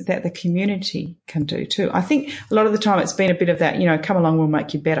things that the community can do too. I think a lot of the time it's been a bit of that, come along, we'll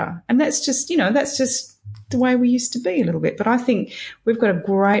make you better. And that's just the way we used to be a little bit. But I think we've got a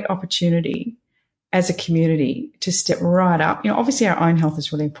great opportunity as a community to step right up. Obviously our own health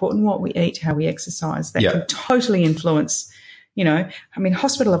is really important, what we eat, how we exercise. That can totally influence,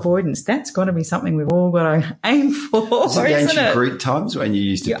 hospital avoidance, that's got to be something we've all got to aim for, isn't it? Ancient Greek times when you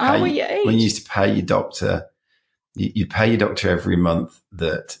used to pay your doctor, you'd pay your doctor every month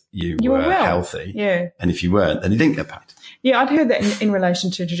that you were well, healthy. Yeah. And if you weren't, then you didn't get paid. Yeah, I'd heard that in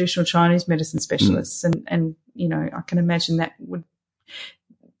relation to traditional Chinese medicine specialists. And I can imagine that would,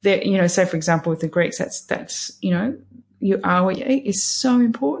 say, for example, with the Greeks, that's you are what you eat is so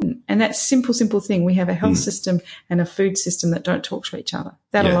important. And that simple thing. We have a health system and a food system that don't talk to each other,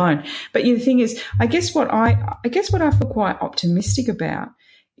 that alone. But the thing is, I guess what I feel quite optimistic about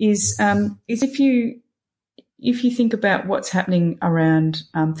is if you think about what's happening around,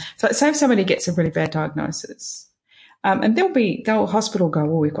 so say if somebody gets a really bad diagnosis, and they'll hospital go,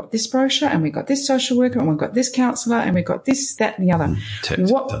 well, we've got this brochure and we've got this social worker and we've got this counsellor and we've got this, that and the other.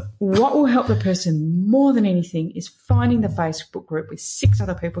 What will help the person more than anything is finding the Facebook group with 6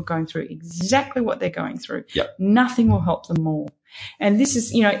 other people going through exactly what they're going through. Yep. Nothing will help them more. And this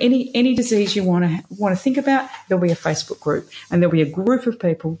is, any disease you want to think about, there'll be a Facebook group and there'll be a group of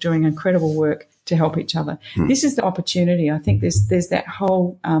people doing incredible work to help each other. This is the opportunity. I think there's that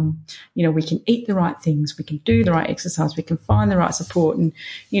whole, we can eat the right things, we can do the right exercise, we can find the right support, and,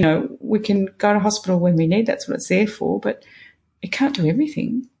 we can go to hospital when we need. That's what it's there for, but it can't do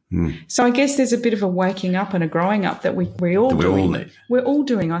everything. So I guess there's a bit of a waking up and a growing up that we all need. We're all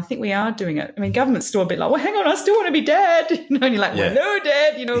doing. I think we are doing it. I mean, government's still a bit like, well, hang on, I still want to be dad. And you're like, well, no,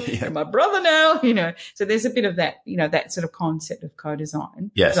 dad, you're my brother now, So there's a bit of that, that sort of concept of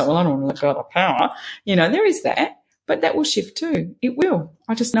co-design. Yes. Like, well, I don't want to let go of the power. There is that, but that will shift too. It will.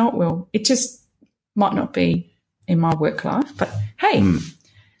 I just know it will. It just might not be in my work life, but hey,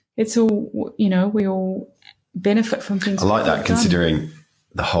 it's all, we all benefit from things. I like that, considering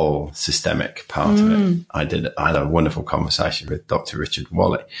the whole systemic part of it. I had a wonderful conversation with Dr. Richard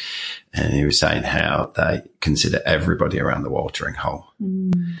Wally, and he was saying how they consider everybody around the watering hole.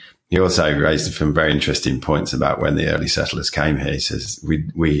 He also raised some very interesting points about when the early settlers came here. He says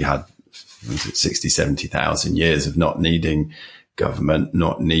we had 60, 70,000 years of not needing government,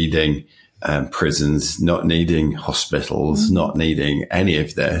 not needing prisons, not needing hospitals, not needing any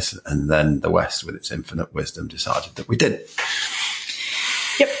of this. And then the West, with its infinite wisdom, decided that we did.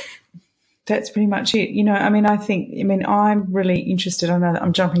 Yep. That's pretty much it. I'm really interested. I know that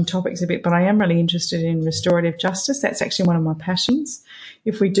I'm jumping topics a bit, but I am really interested in restorative justice. That's actually one of my passions.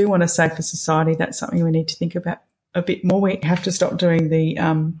 If we do want a safer society, that's something we need to think about a bit more. We have to stop doing the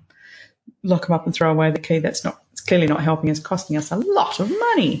lock them up and throw away the key. It's clearly not helping us, costing us a lot of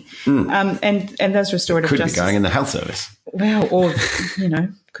money. And those restorative justice could be going in the health service. Well, or,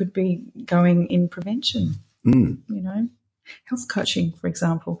 could be going in prevention, Health coaching, for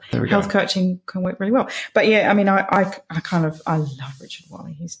example. Health coaching can work really well. But yeah, I love Richard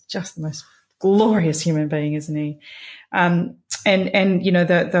Wally. He's just the most glorious human being, isn't he?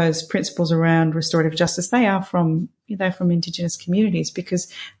 Those principles around restorative justice, they're from Indigenous communities, because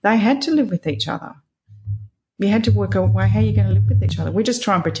they had to live with each other. You had to work out how you're going to live with each other. We just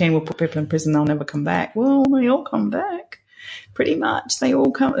try and pretend we'll put people in prison, they'll never come back. Well, they all come back, pretty much. They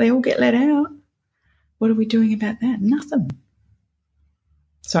all get let out. What are we doing about that? Nothing.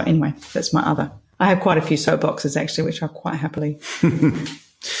 So anyway, that's my other. I have quite a few soapboxes actually, which I quite happily.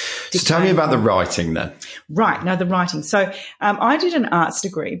 So tell me about the writing then. Right. No, the writing. So I did an arts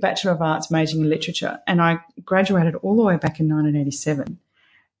degree, Bachelor of Arts, majoring in literature, and I graduated all the way back in 1987.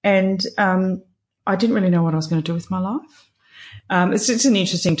 And I didn't really know what I was going to do with my life. It's an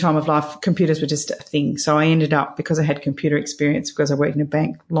interesting time of life. Computers were just a thing. So I ended up, because I had computer experience, because I worked in a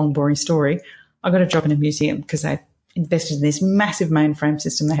bank, long, boring story, I got a job in a museum because they invested in this massive mainframe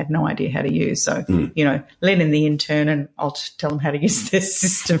system they had no idea how to use. So, let in the intern and I'll tell them how to use this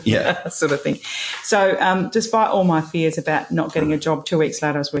system, sort of thing. So despite all my fears about not getting a job, 2 weeks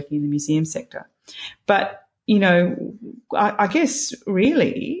later I was working in the museum sector. But, I guess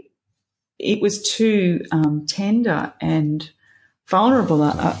really it was too tender and vulnerable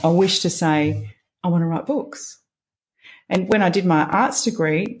a wish to say, I want to write books. And when I did my arts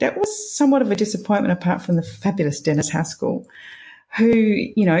degree, that was somewhat of a disappointment, apart from the fabulous Dennis Haskell, who,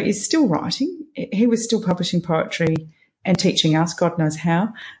 is still writing. He was still publishing poetry and teaching us, God knows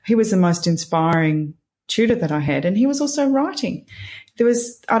how. He was the most inspiring tutor that I had, and he was also writing.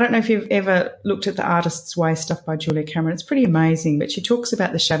 I don't know if you've ever looked at The Artist's Way stuff by Julia Cameron. It's pretty amazing, but she talks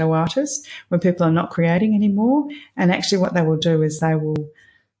about the shadow artists when people are not creating anymore. And actually what they will do is they will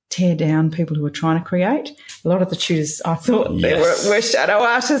tear down people who are trying to create. A lot of the tutors, I thought, they were shadow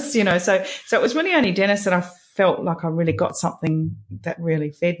artists, So it was really only Dennis that I felt like I really got something that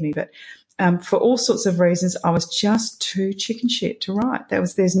really fed me. But for all sorts of reasons, I was just too chicken shit to write.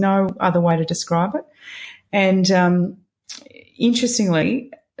 There's no other way to describe it. And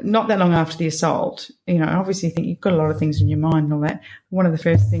interestingly, not that long after the assault, obviously you think you've got a lot of things in your mind and all that. One of the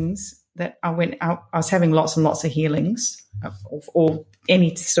first things that I was having lots and lots of healings, or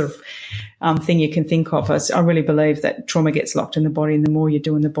any sort of thing you can think of. I really believe that trauma gets locked in the body, and the more you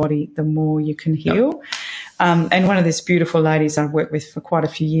do in the body, the more you can heal. Yep. And one of these beautiful ladies I've worked with for quite a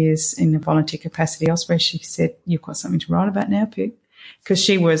few years in a volunteer capacity elsewhere, she said, "You've got something to write about now, Pip." Because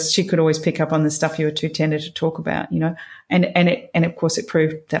she could always pick up on the stuff you were too tender to talk about, and of course it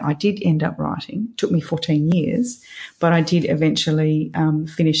proved that I did end up writing. It took me 14 years, but I did eventually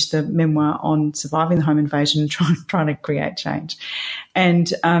finish the memoir on surviving the home invasion and trying to create change.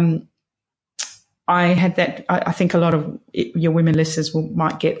 And I had that. I think a lot of your women listeners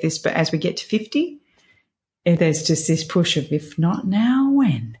might get this, but as we get to 50, there's just this push of, if not now,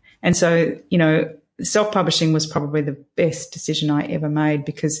 when? And so, self-publishing was probably the best decision I ever made,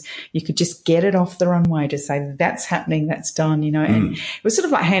 because you could just get it off the runway to say, that's happening, that's done, and it was sort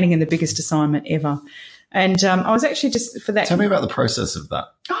of like handing in the biggest assignment ever. And I was actually just for that. Tell me about the process of that.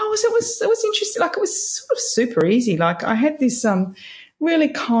 Oh, it was interesting. Like, it was sort of super easy. Like, I had this really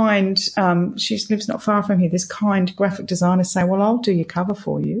kind, she lives not far from here, this kind graphic designer say, well, I'll do your cover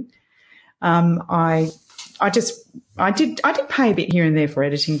for you. I did pay a bit here and there for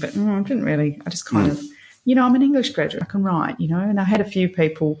editing, but I didn't really. I just kind of, I'm an English graduate. I can write, and I had a few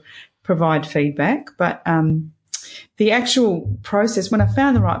people provide feedback, but the actual process, when I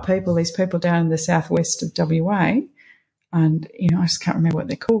found the right people, these people down in the southwest of WA, and I just can't remember what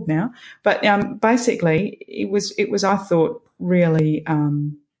they're called now, but basically it was I thought really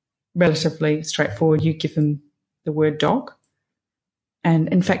relatively straightforward. You give them the word dog, and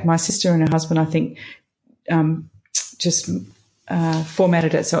in fact my sister and her husband, I think, just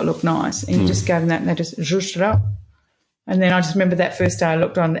formatted it so it looked nice, and you just gave them that and they just zhushed it up. And then I just remember that first day I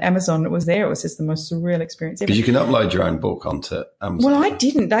looked on Amazon, it was there. It was just the most surreal experience ever. Because you can upload your own book onto Amazon. Well, I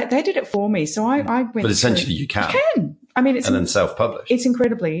didn't. They did it for me. So I went. But essentially you can. You can. I mean, and then self-publish. It's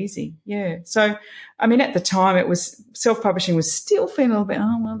incredibly easy. Yeah. So, I mean, at the time it was self-publishing was still feeling a little bit,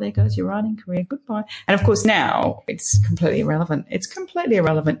 oh, well, there goes your writing career. Goodbye. And of course now it's completely irrelevant. It's completely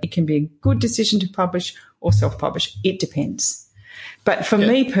irrelevant. It can be a good decision to publish or self-publish. It depends. But for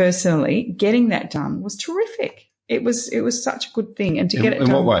me personally, getting that done was terrific. It was such a good thing, and to get it done.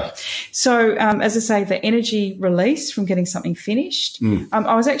 In what way? So, as I say, the energy release from getting something finished.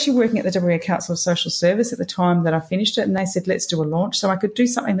 I was actually working at the WA Council of Social Service at the time that I finished it, and they said, let's do a launch. So I could do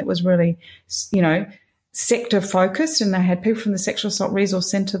something that was really, sector focused, and they had people from the Sexual Assault Resource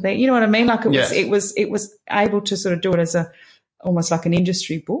Centre there. You know what I mean? Like it was able to sort of do it as almost like an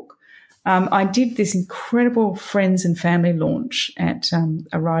industry book. I did this incredible friends and family launch at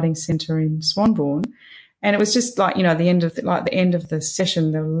a writing centre in Swanbourne. And it was just like, the end of the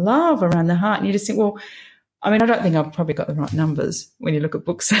session, the love around the heart. And you just think, well, I mean, I don't think I've probably got the right numbers when you look at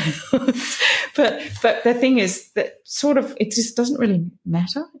book sales. but the thing is that sort of it just doesn't really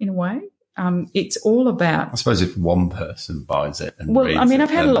matter in a way. It's all about. I suppose if one person buys it and reads I've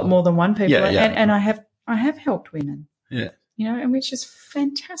had a lot more than one people, and I have helped women. Yeah. And which is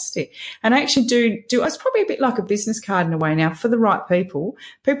fantastic. And I actually do it's probably a bit like a business card in a way now for the right people.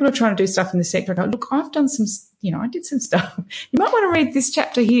 People are trying to do stuff in the sector. I go, look, I've done some, I did some stuff. You might want to read this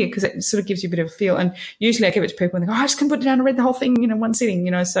chapter here because it sort of gives you a bit of a feel. And usually I give it to people and they go, I just can put it down and read the whole thing, in one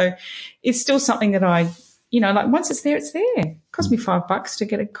sitting, So it's still something that I, like once it's there, it's there. It cost me $5 to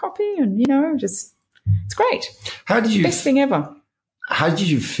get a copy and, it's great. Best thing ever. How did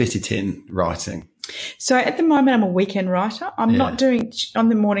you fit it in writing? So at the moment, I'm a weekend writer. I'm not doing – on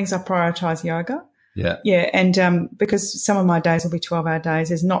the mornings I prioritise yoga. Yeah. Yeah, and because some of my days will be 12-hour days,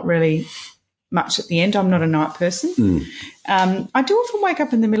 there's not really much at the end. I'm not a night person. I do often wake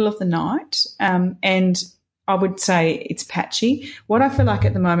up in the middle of the night and I would say it's patchy. What I feel like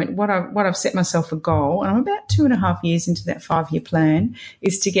at the moment, what I've set myself a goal, and I'm about 2.5 years into that 5-year plan,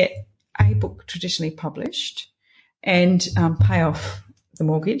 is to get a book traditionally published and pay off the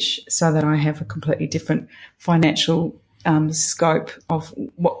mortgage so that I have a completely different financial scope of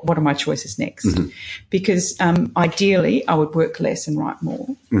what are my choices next. Because ideally I would work less and write more,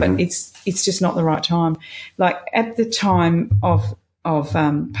 but it's just not the right time. Like at the time of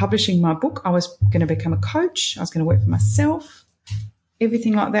publishing my book, I was going to become a coach. I was going to work for myself.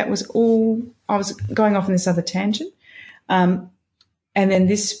 Everything like that was all – I was going off on this other tangent. And then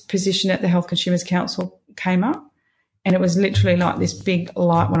this position at the Health Consumers Council came up. And it was literally like this big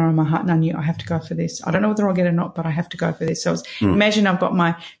light went on in my heart and I knew I have to go for this. I don't know whether I'll get it or not, but I have to go for this. So imagine I've got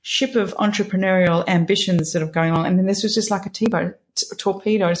my ship of entrepreneurial ambitions sort of going on. And then this was just like a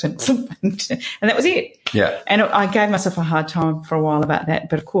torpedo. Just went, and that was it. Yeah. And I gave myself a hard time for a while about that.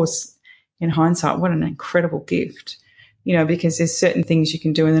 But of course, in hindsight, what an incredible gift, because there's certain things you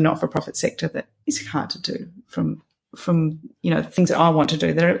can do in the not-for-profit sector that is hard to do from things that I want to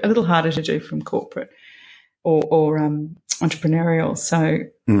do that are a little harder to do from corporate or entrepreneurial. So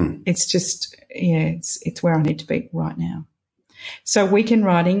it's just, it's where I need to be right now. So weekend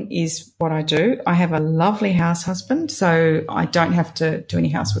writing is what I do. I have a lovely house husband, so I don't have to do any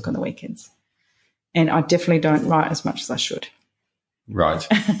housework on the weekends. And I definitely don't write as much as I should. Right.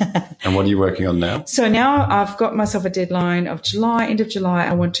 And what are you working on now? So now I've got myself a deadline of end of July.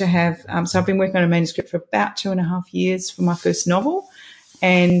 I want to have, so I've been working on a manuscript for about 2.5 years for my first novel.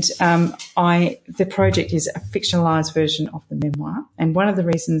 And the project is a fictionalised version of the memoir. And one of the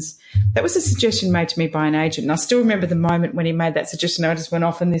reasons, that was a suggestion made to me by an agent. And I still remember the moment when he made that suggestion. I just went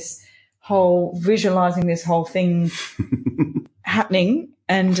off in this whole, visualising this whole thing happening.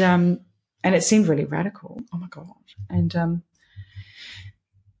 And it seemed really radical. Oh, my God. And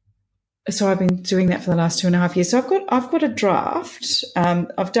So I've been doing that for the last 2.5 years. So I've got a draft.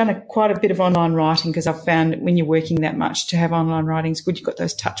 I've done quite a bit of online writing because I've found that when you're working that much to have online writing is good. You've got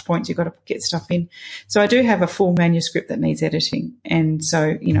those touch points. You've got to get stuff in. So I do have a full manuscript that needs editing. And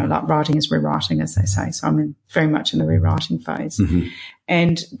so, like writing is rewriting, as they say. So I'm very much in the rewriting phase. Mm-hmm.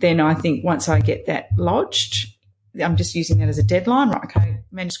 And then I think once I get that lodged, I'm just using that as a deadline. Right, okay,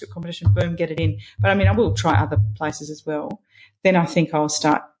 manuscript competition, boom, get it in. But I will try other places as well. Then I think I'll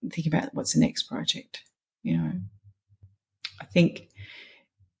start thinking about what's the next project. I think,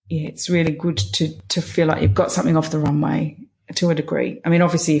 it's really good to feel like you've got something off the runway to a degree.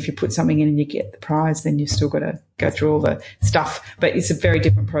 Obviously, if you put something in and you get the prize, then you've still got to go through all the stuff. But it's a very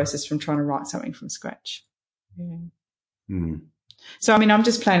different process from trying to write something from scratch. Yeah. Mm. So, I'm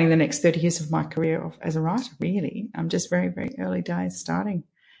just planning the next 30 years of my career as a writer, really. I'm just very, very early days starting.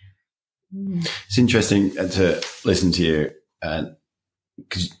 Mm. It's interesting to listen to you.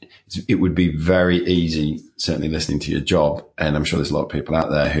 Because it would be very easy, certainly listening to your job, and I'm sure there's a lot of people out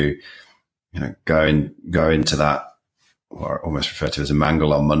there who, go into that, or almost refer to as a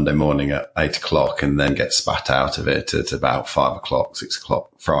mangle on Monday morning at 8:00, and then get spat out of it at about 5:00, 6:00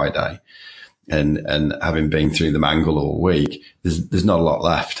 Friday, and having been through the mangle all week, there's not a lot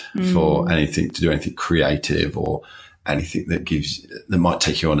left for anything to do, anything creative or anything that might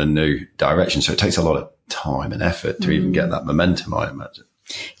take you on a new direction. So it takes a lot of time and effort to even get that momentum, I imagine.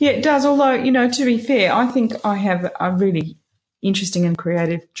 Yeah, it does. Although, to be fair, I think I have a really interesting and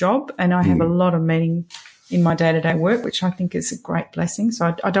creative job, and I have a lot of meaning in my day-to-day work, which I think is a great blessing.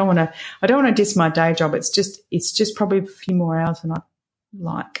 So I don't want to diss my day job. It's just probably a few more hours than I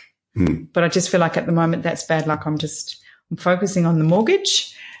like. But I just feel like at the moment that's bad luck. I'm focusing on the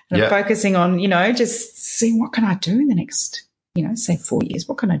mortgage, and I'm focusing on, just seeing what can I do in the next, say 4 years.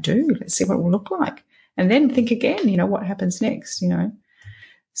 What can I do? Let's see what it will look like. And then think again, what happens next,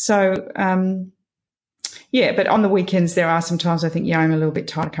 So, but on the weekends there are some times I think, I'm a little bit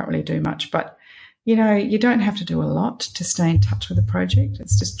tired. I can't really do much. But, you don't have to do a lot to stay in touch with a project.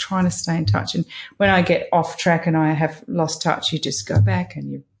 It's just trying to stay in touch. And when I get off track and I have lost touch, you just go back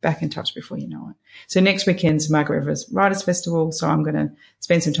and you're back in touch before you know it. So next weekend's Margaret River's Writers Festival. So I'm going to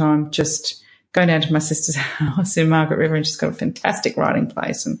spend some time just going down to my sister's house in Margaret River, and she's got a fantastic writing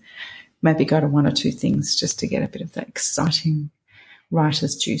place, and maybe go to one or two things just to get a bit of that exciting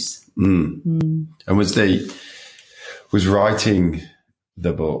writer's juice. And was writing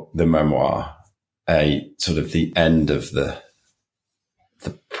the book, the memoir, a sort of the end of the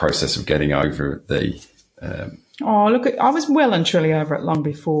process of getting over the... I was well and truly over it long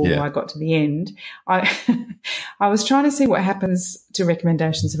before I got to the end. I was trying to see what happens to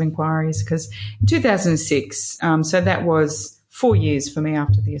recommendations of inquiries, because in 2006, so that was 4 years for me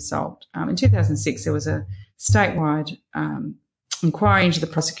after the assault. In 2006, there was a statewide inquiry into the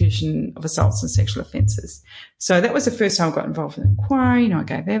prosecution of assaults and sexual offences. So that was the first time I got involved in an inquiry. I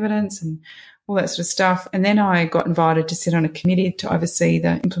gave evidence and all that sort of stuff. And then I got invited to sit on a committee to oversee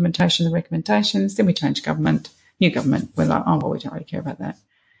the implementation of the recommendations. Then we changed government, new government. We're like, we don't really care about that.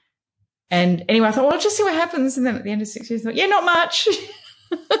 And anyway, I thought, I'll just see what happens. And then at the end of 6 years, I thought, not much.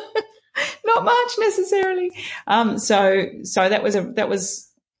 Not much necessarily. So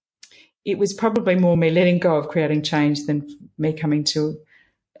it was probably more me letting go of creating change than me coming to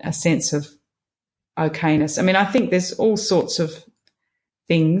a sense of okayness. I think there's all sorts of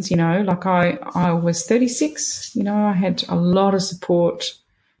things, like I was 36, I had a lot of support,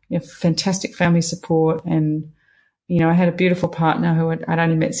 fantastic family support, and, I had a beautiful partner who I'd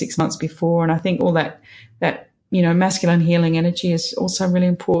only met 6 months before. And I think all that, masculine healing energy is also really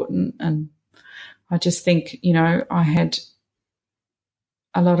important. And I just think, I had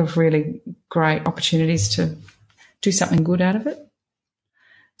a lot of really great opportunities to do something good out of it.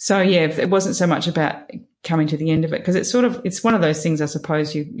 So, it wasn't so much about coming to the end of it, because it's one of those things, I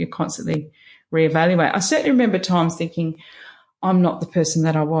suppose, you constantly reevaluate. I certainly remember times thinking, I'm not the person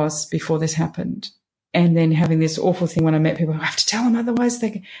that I was before this happened. And then having this awful thing when I met people, I have to tell them, otherwise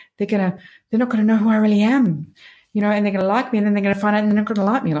they're not going to know who I really am, and they're going to like me, and then they're going to find out and they're not going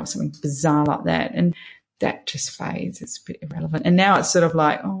to like me, like something bizarre like that. And that just fades. It's a bit irrelevant. And now it's sort of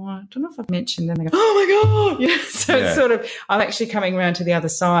like, I don't know if I've mentioned. And they go, oh my God. So it's sort of, I'm actually coming around to the other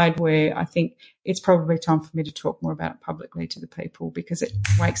side where I think it's probably time for me to talk more about it publicly to the people, because it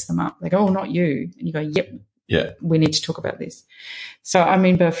wakes them up. They go, not you. And you go, yep. Yeah. We need to talk about this. So I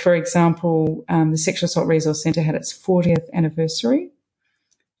remember, for example, the Sexual Assault Resource Centre had its 40th anniversary.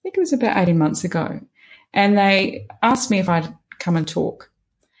 I think it was about 18 months ago. And they asked me if I'd come and talk.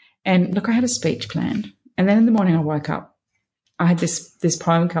 And look, I had a speech planned. And then in the morning I woke up I had this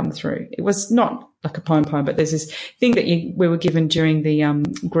poem come through. It was not like a poem, but there's this thing that we were given during the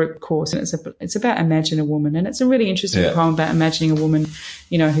group course, and it's about Imagine a Woman, and it's a really interesting poem about imagining a woman,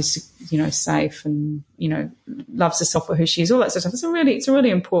 who's safe and loves herself for who she is, all that sort of stuff. It's a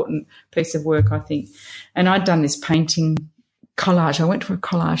really important piece of work, I think. And I'd done this painting collage. I went to a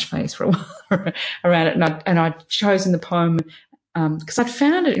collage phase for a while around it, and I'd chosen the poem because I'd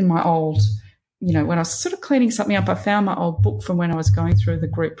found it in my old. When I was sort of cleaning something up, I found my old book from when I was going through the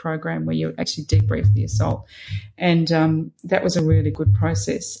group program where you actually debrief the assault. And that was a really good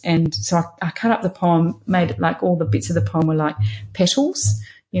process. And so I cut up the poem, made it like all the bits of the poem were like petals,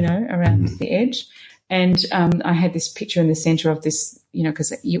 around the edge. And I had this picture in the centre of this,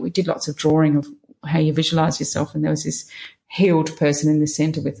 because we did lots of drawing of how you visualise yourself. And there was this healed person in the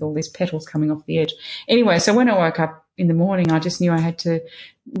centre with all these petals coming off the edge. Anyway, so when I woke up in the morning, I just knew I had to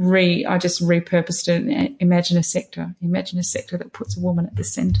I just repurposed it and imagine a sector that puts a woman at the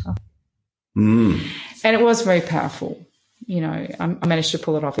centre. And it was very powerful. I managed to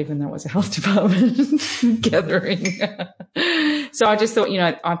pull it off even though it was a health department gathering. So I just thought,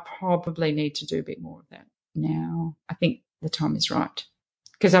 I probably need to do a bit more of that now. I think the time is right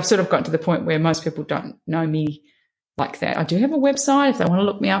because I've sort of got to the point where most people don't know me like that. I do have a website. If they want to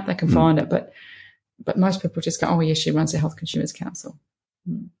look me up, they can find it. But most people just go, oh, yes, she runs a Health Consumers Council.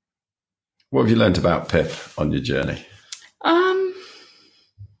 What have you learned about PIP on your journey?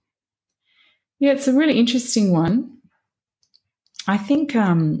 Yeah, it's a really interesting one. I think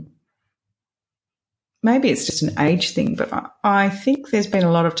maybe it's just an age thing, but I think there's been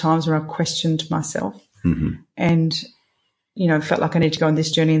a lot of times where I've questioned myself and, felt like I need to go on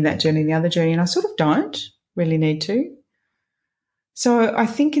this journey and that journey and the other journey, and I sort of don't really need to. So I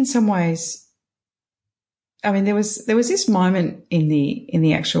think in some ways, I mean, there was this moment in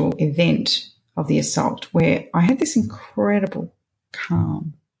the actual event of the assault where I had this incredible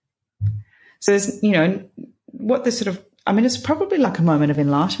calm. So there's, it's probably like a moment of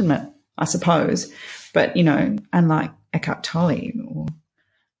enlightenment, I suppose. But, unlike Eckhart Tolle or,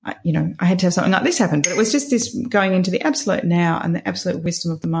 I had to have something like this happen. But it was just this going into the absolute now and the absolute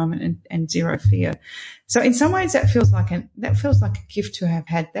wisdom of the moment and zero fear. So in some ways that feels like a gift to have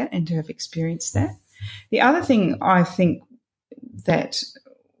had that and to have experienced that. The other thing I think that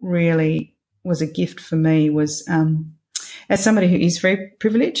really was a gift for me was as somebody who is very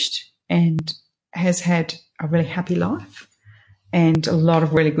privileged and has had a really happy life and a lot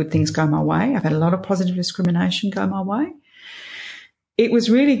of really good things go my way. I've had a lot of positive discrimination go my way. It was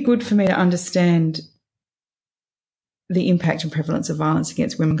really good for me to understand the impact and prevalence of violence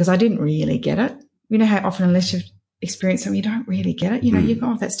against women because I didn't really get it. You know how often unless you've experienced something, you don't really get it. You go,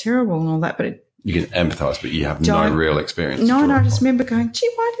 oh, that's terrible and all that, but you can empathise, but you have no real experience. No, and I just remember going, gee,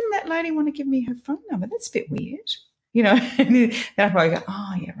 why didn't that lady want to give me her phone number? That's a bit weird. And then I probably go,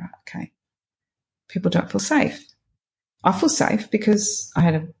 oh, yeah, right, okay. People don't feel safe. I feel safe because I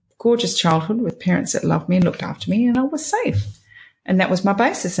had a gorgeous childhood with parents that loved me and looked after me and I was safe. And that was my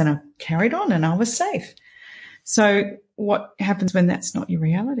basis and I carried on and I was safe. So what happens when that's not your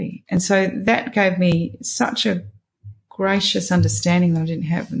reality? And so that gave me such a gracious understanding that I didn't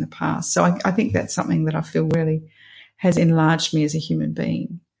have in the past. So I think that's something that I feel really has enlarged me as a human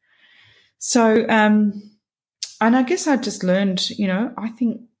being. So, and I guess I just learned, I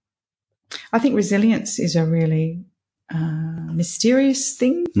think resilience is a really mysterious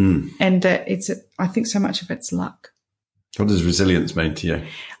thing and that I think so much of it's luck. What does resilience mean to you?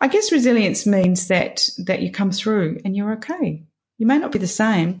 I guess resilience means that you come through and you're okay. You may not be the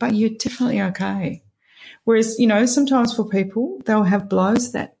same, but you're definitely okay. Whereas, sometimes for people, they'll have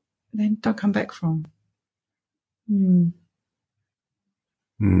blows that they don't come back from.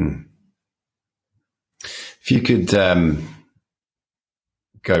 If you could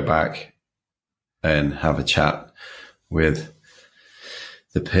go back and have a chat with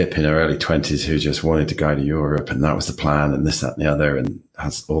the Pip in her early 20s who just wanted to go to Europe and that was the plan and this, that and the other and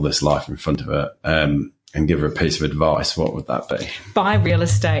has all this life in front of her, and give her a piece of advice, what would that be? Buy real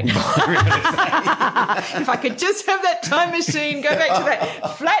estate. If I could just have that time machine, go back to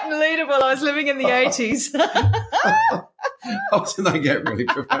that flat and leadable I was living in the 80s. Often I get really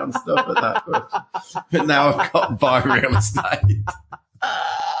profound stuff at that point. But now I've got to buy real estate.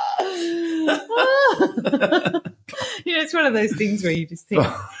 It's one of those things where you just think,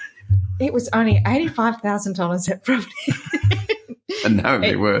 it was only $85,000 that property. And now it'd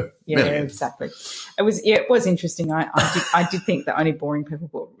be worth millions. Exactly. It was interesting. I did think that only boring people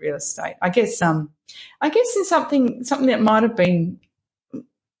bought real estate. I guess in something that might have been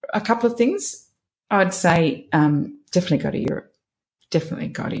a couple of things, I'd say definitely go to Europe. Definitely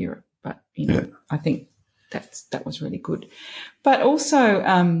go to Europe. But I think that was really good. But also,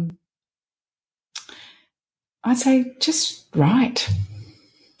 I'd say just write.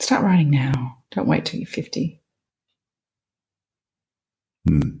 Start writing now. Don't wait till you're 50.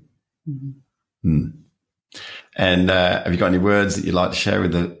 And have you got any words that you'd like to share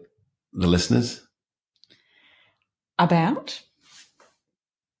with the listeners? About?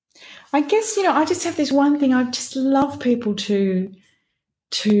 I guess, I just have this one thing. I just love people to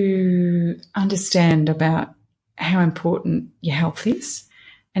understand about how important your health is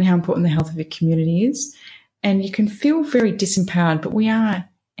and how important the health of your community is. And you can feel very disempowered, but we are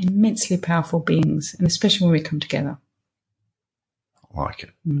immensely powerful beings, and especially when we come together. I like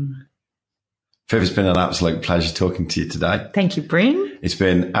it. Viv, it's been an absolute pleasure talking to you today. Thank you, Bryn. It's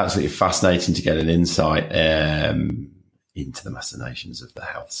been absolutely fascinating to get an insight into the machinations of the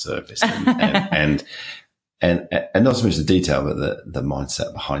health service and not so much the detail, but the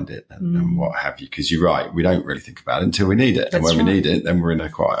mindset behind it and what have you. Because you're right, we don't really think about it until we need it. That's and when right. we need it, then we're in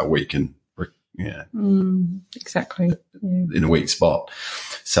quite a weak and exactly in a weak spot.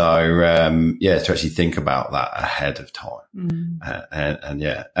 So to actually think about that ahead of time, and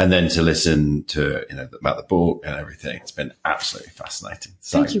then to listen to about the book and everything. It's been absolutely fascinating.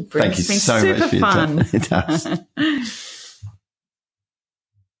 So thank you, Bruce. Thank you so much for your time. It has.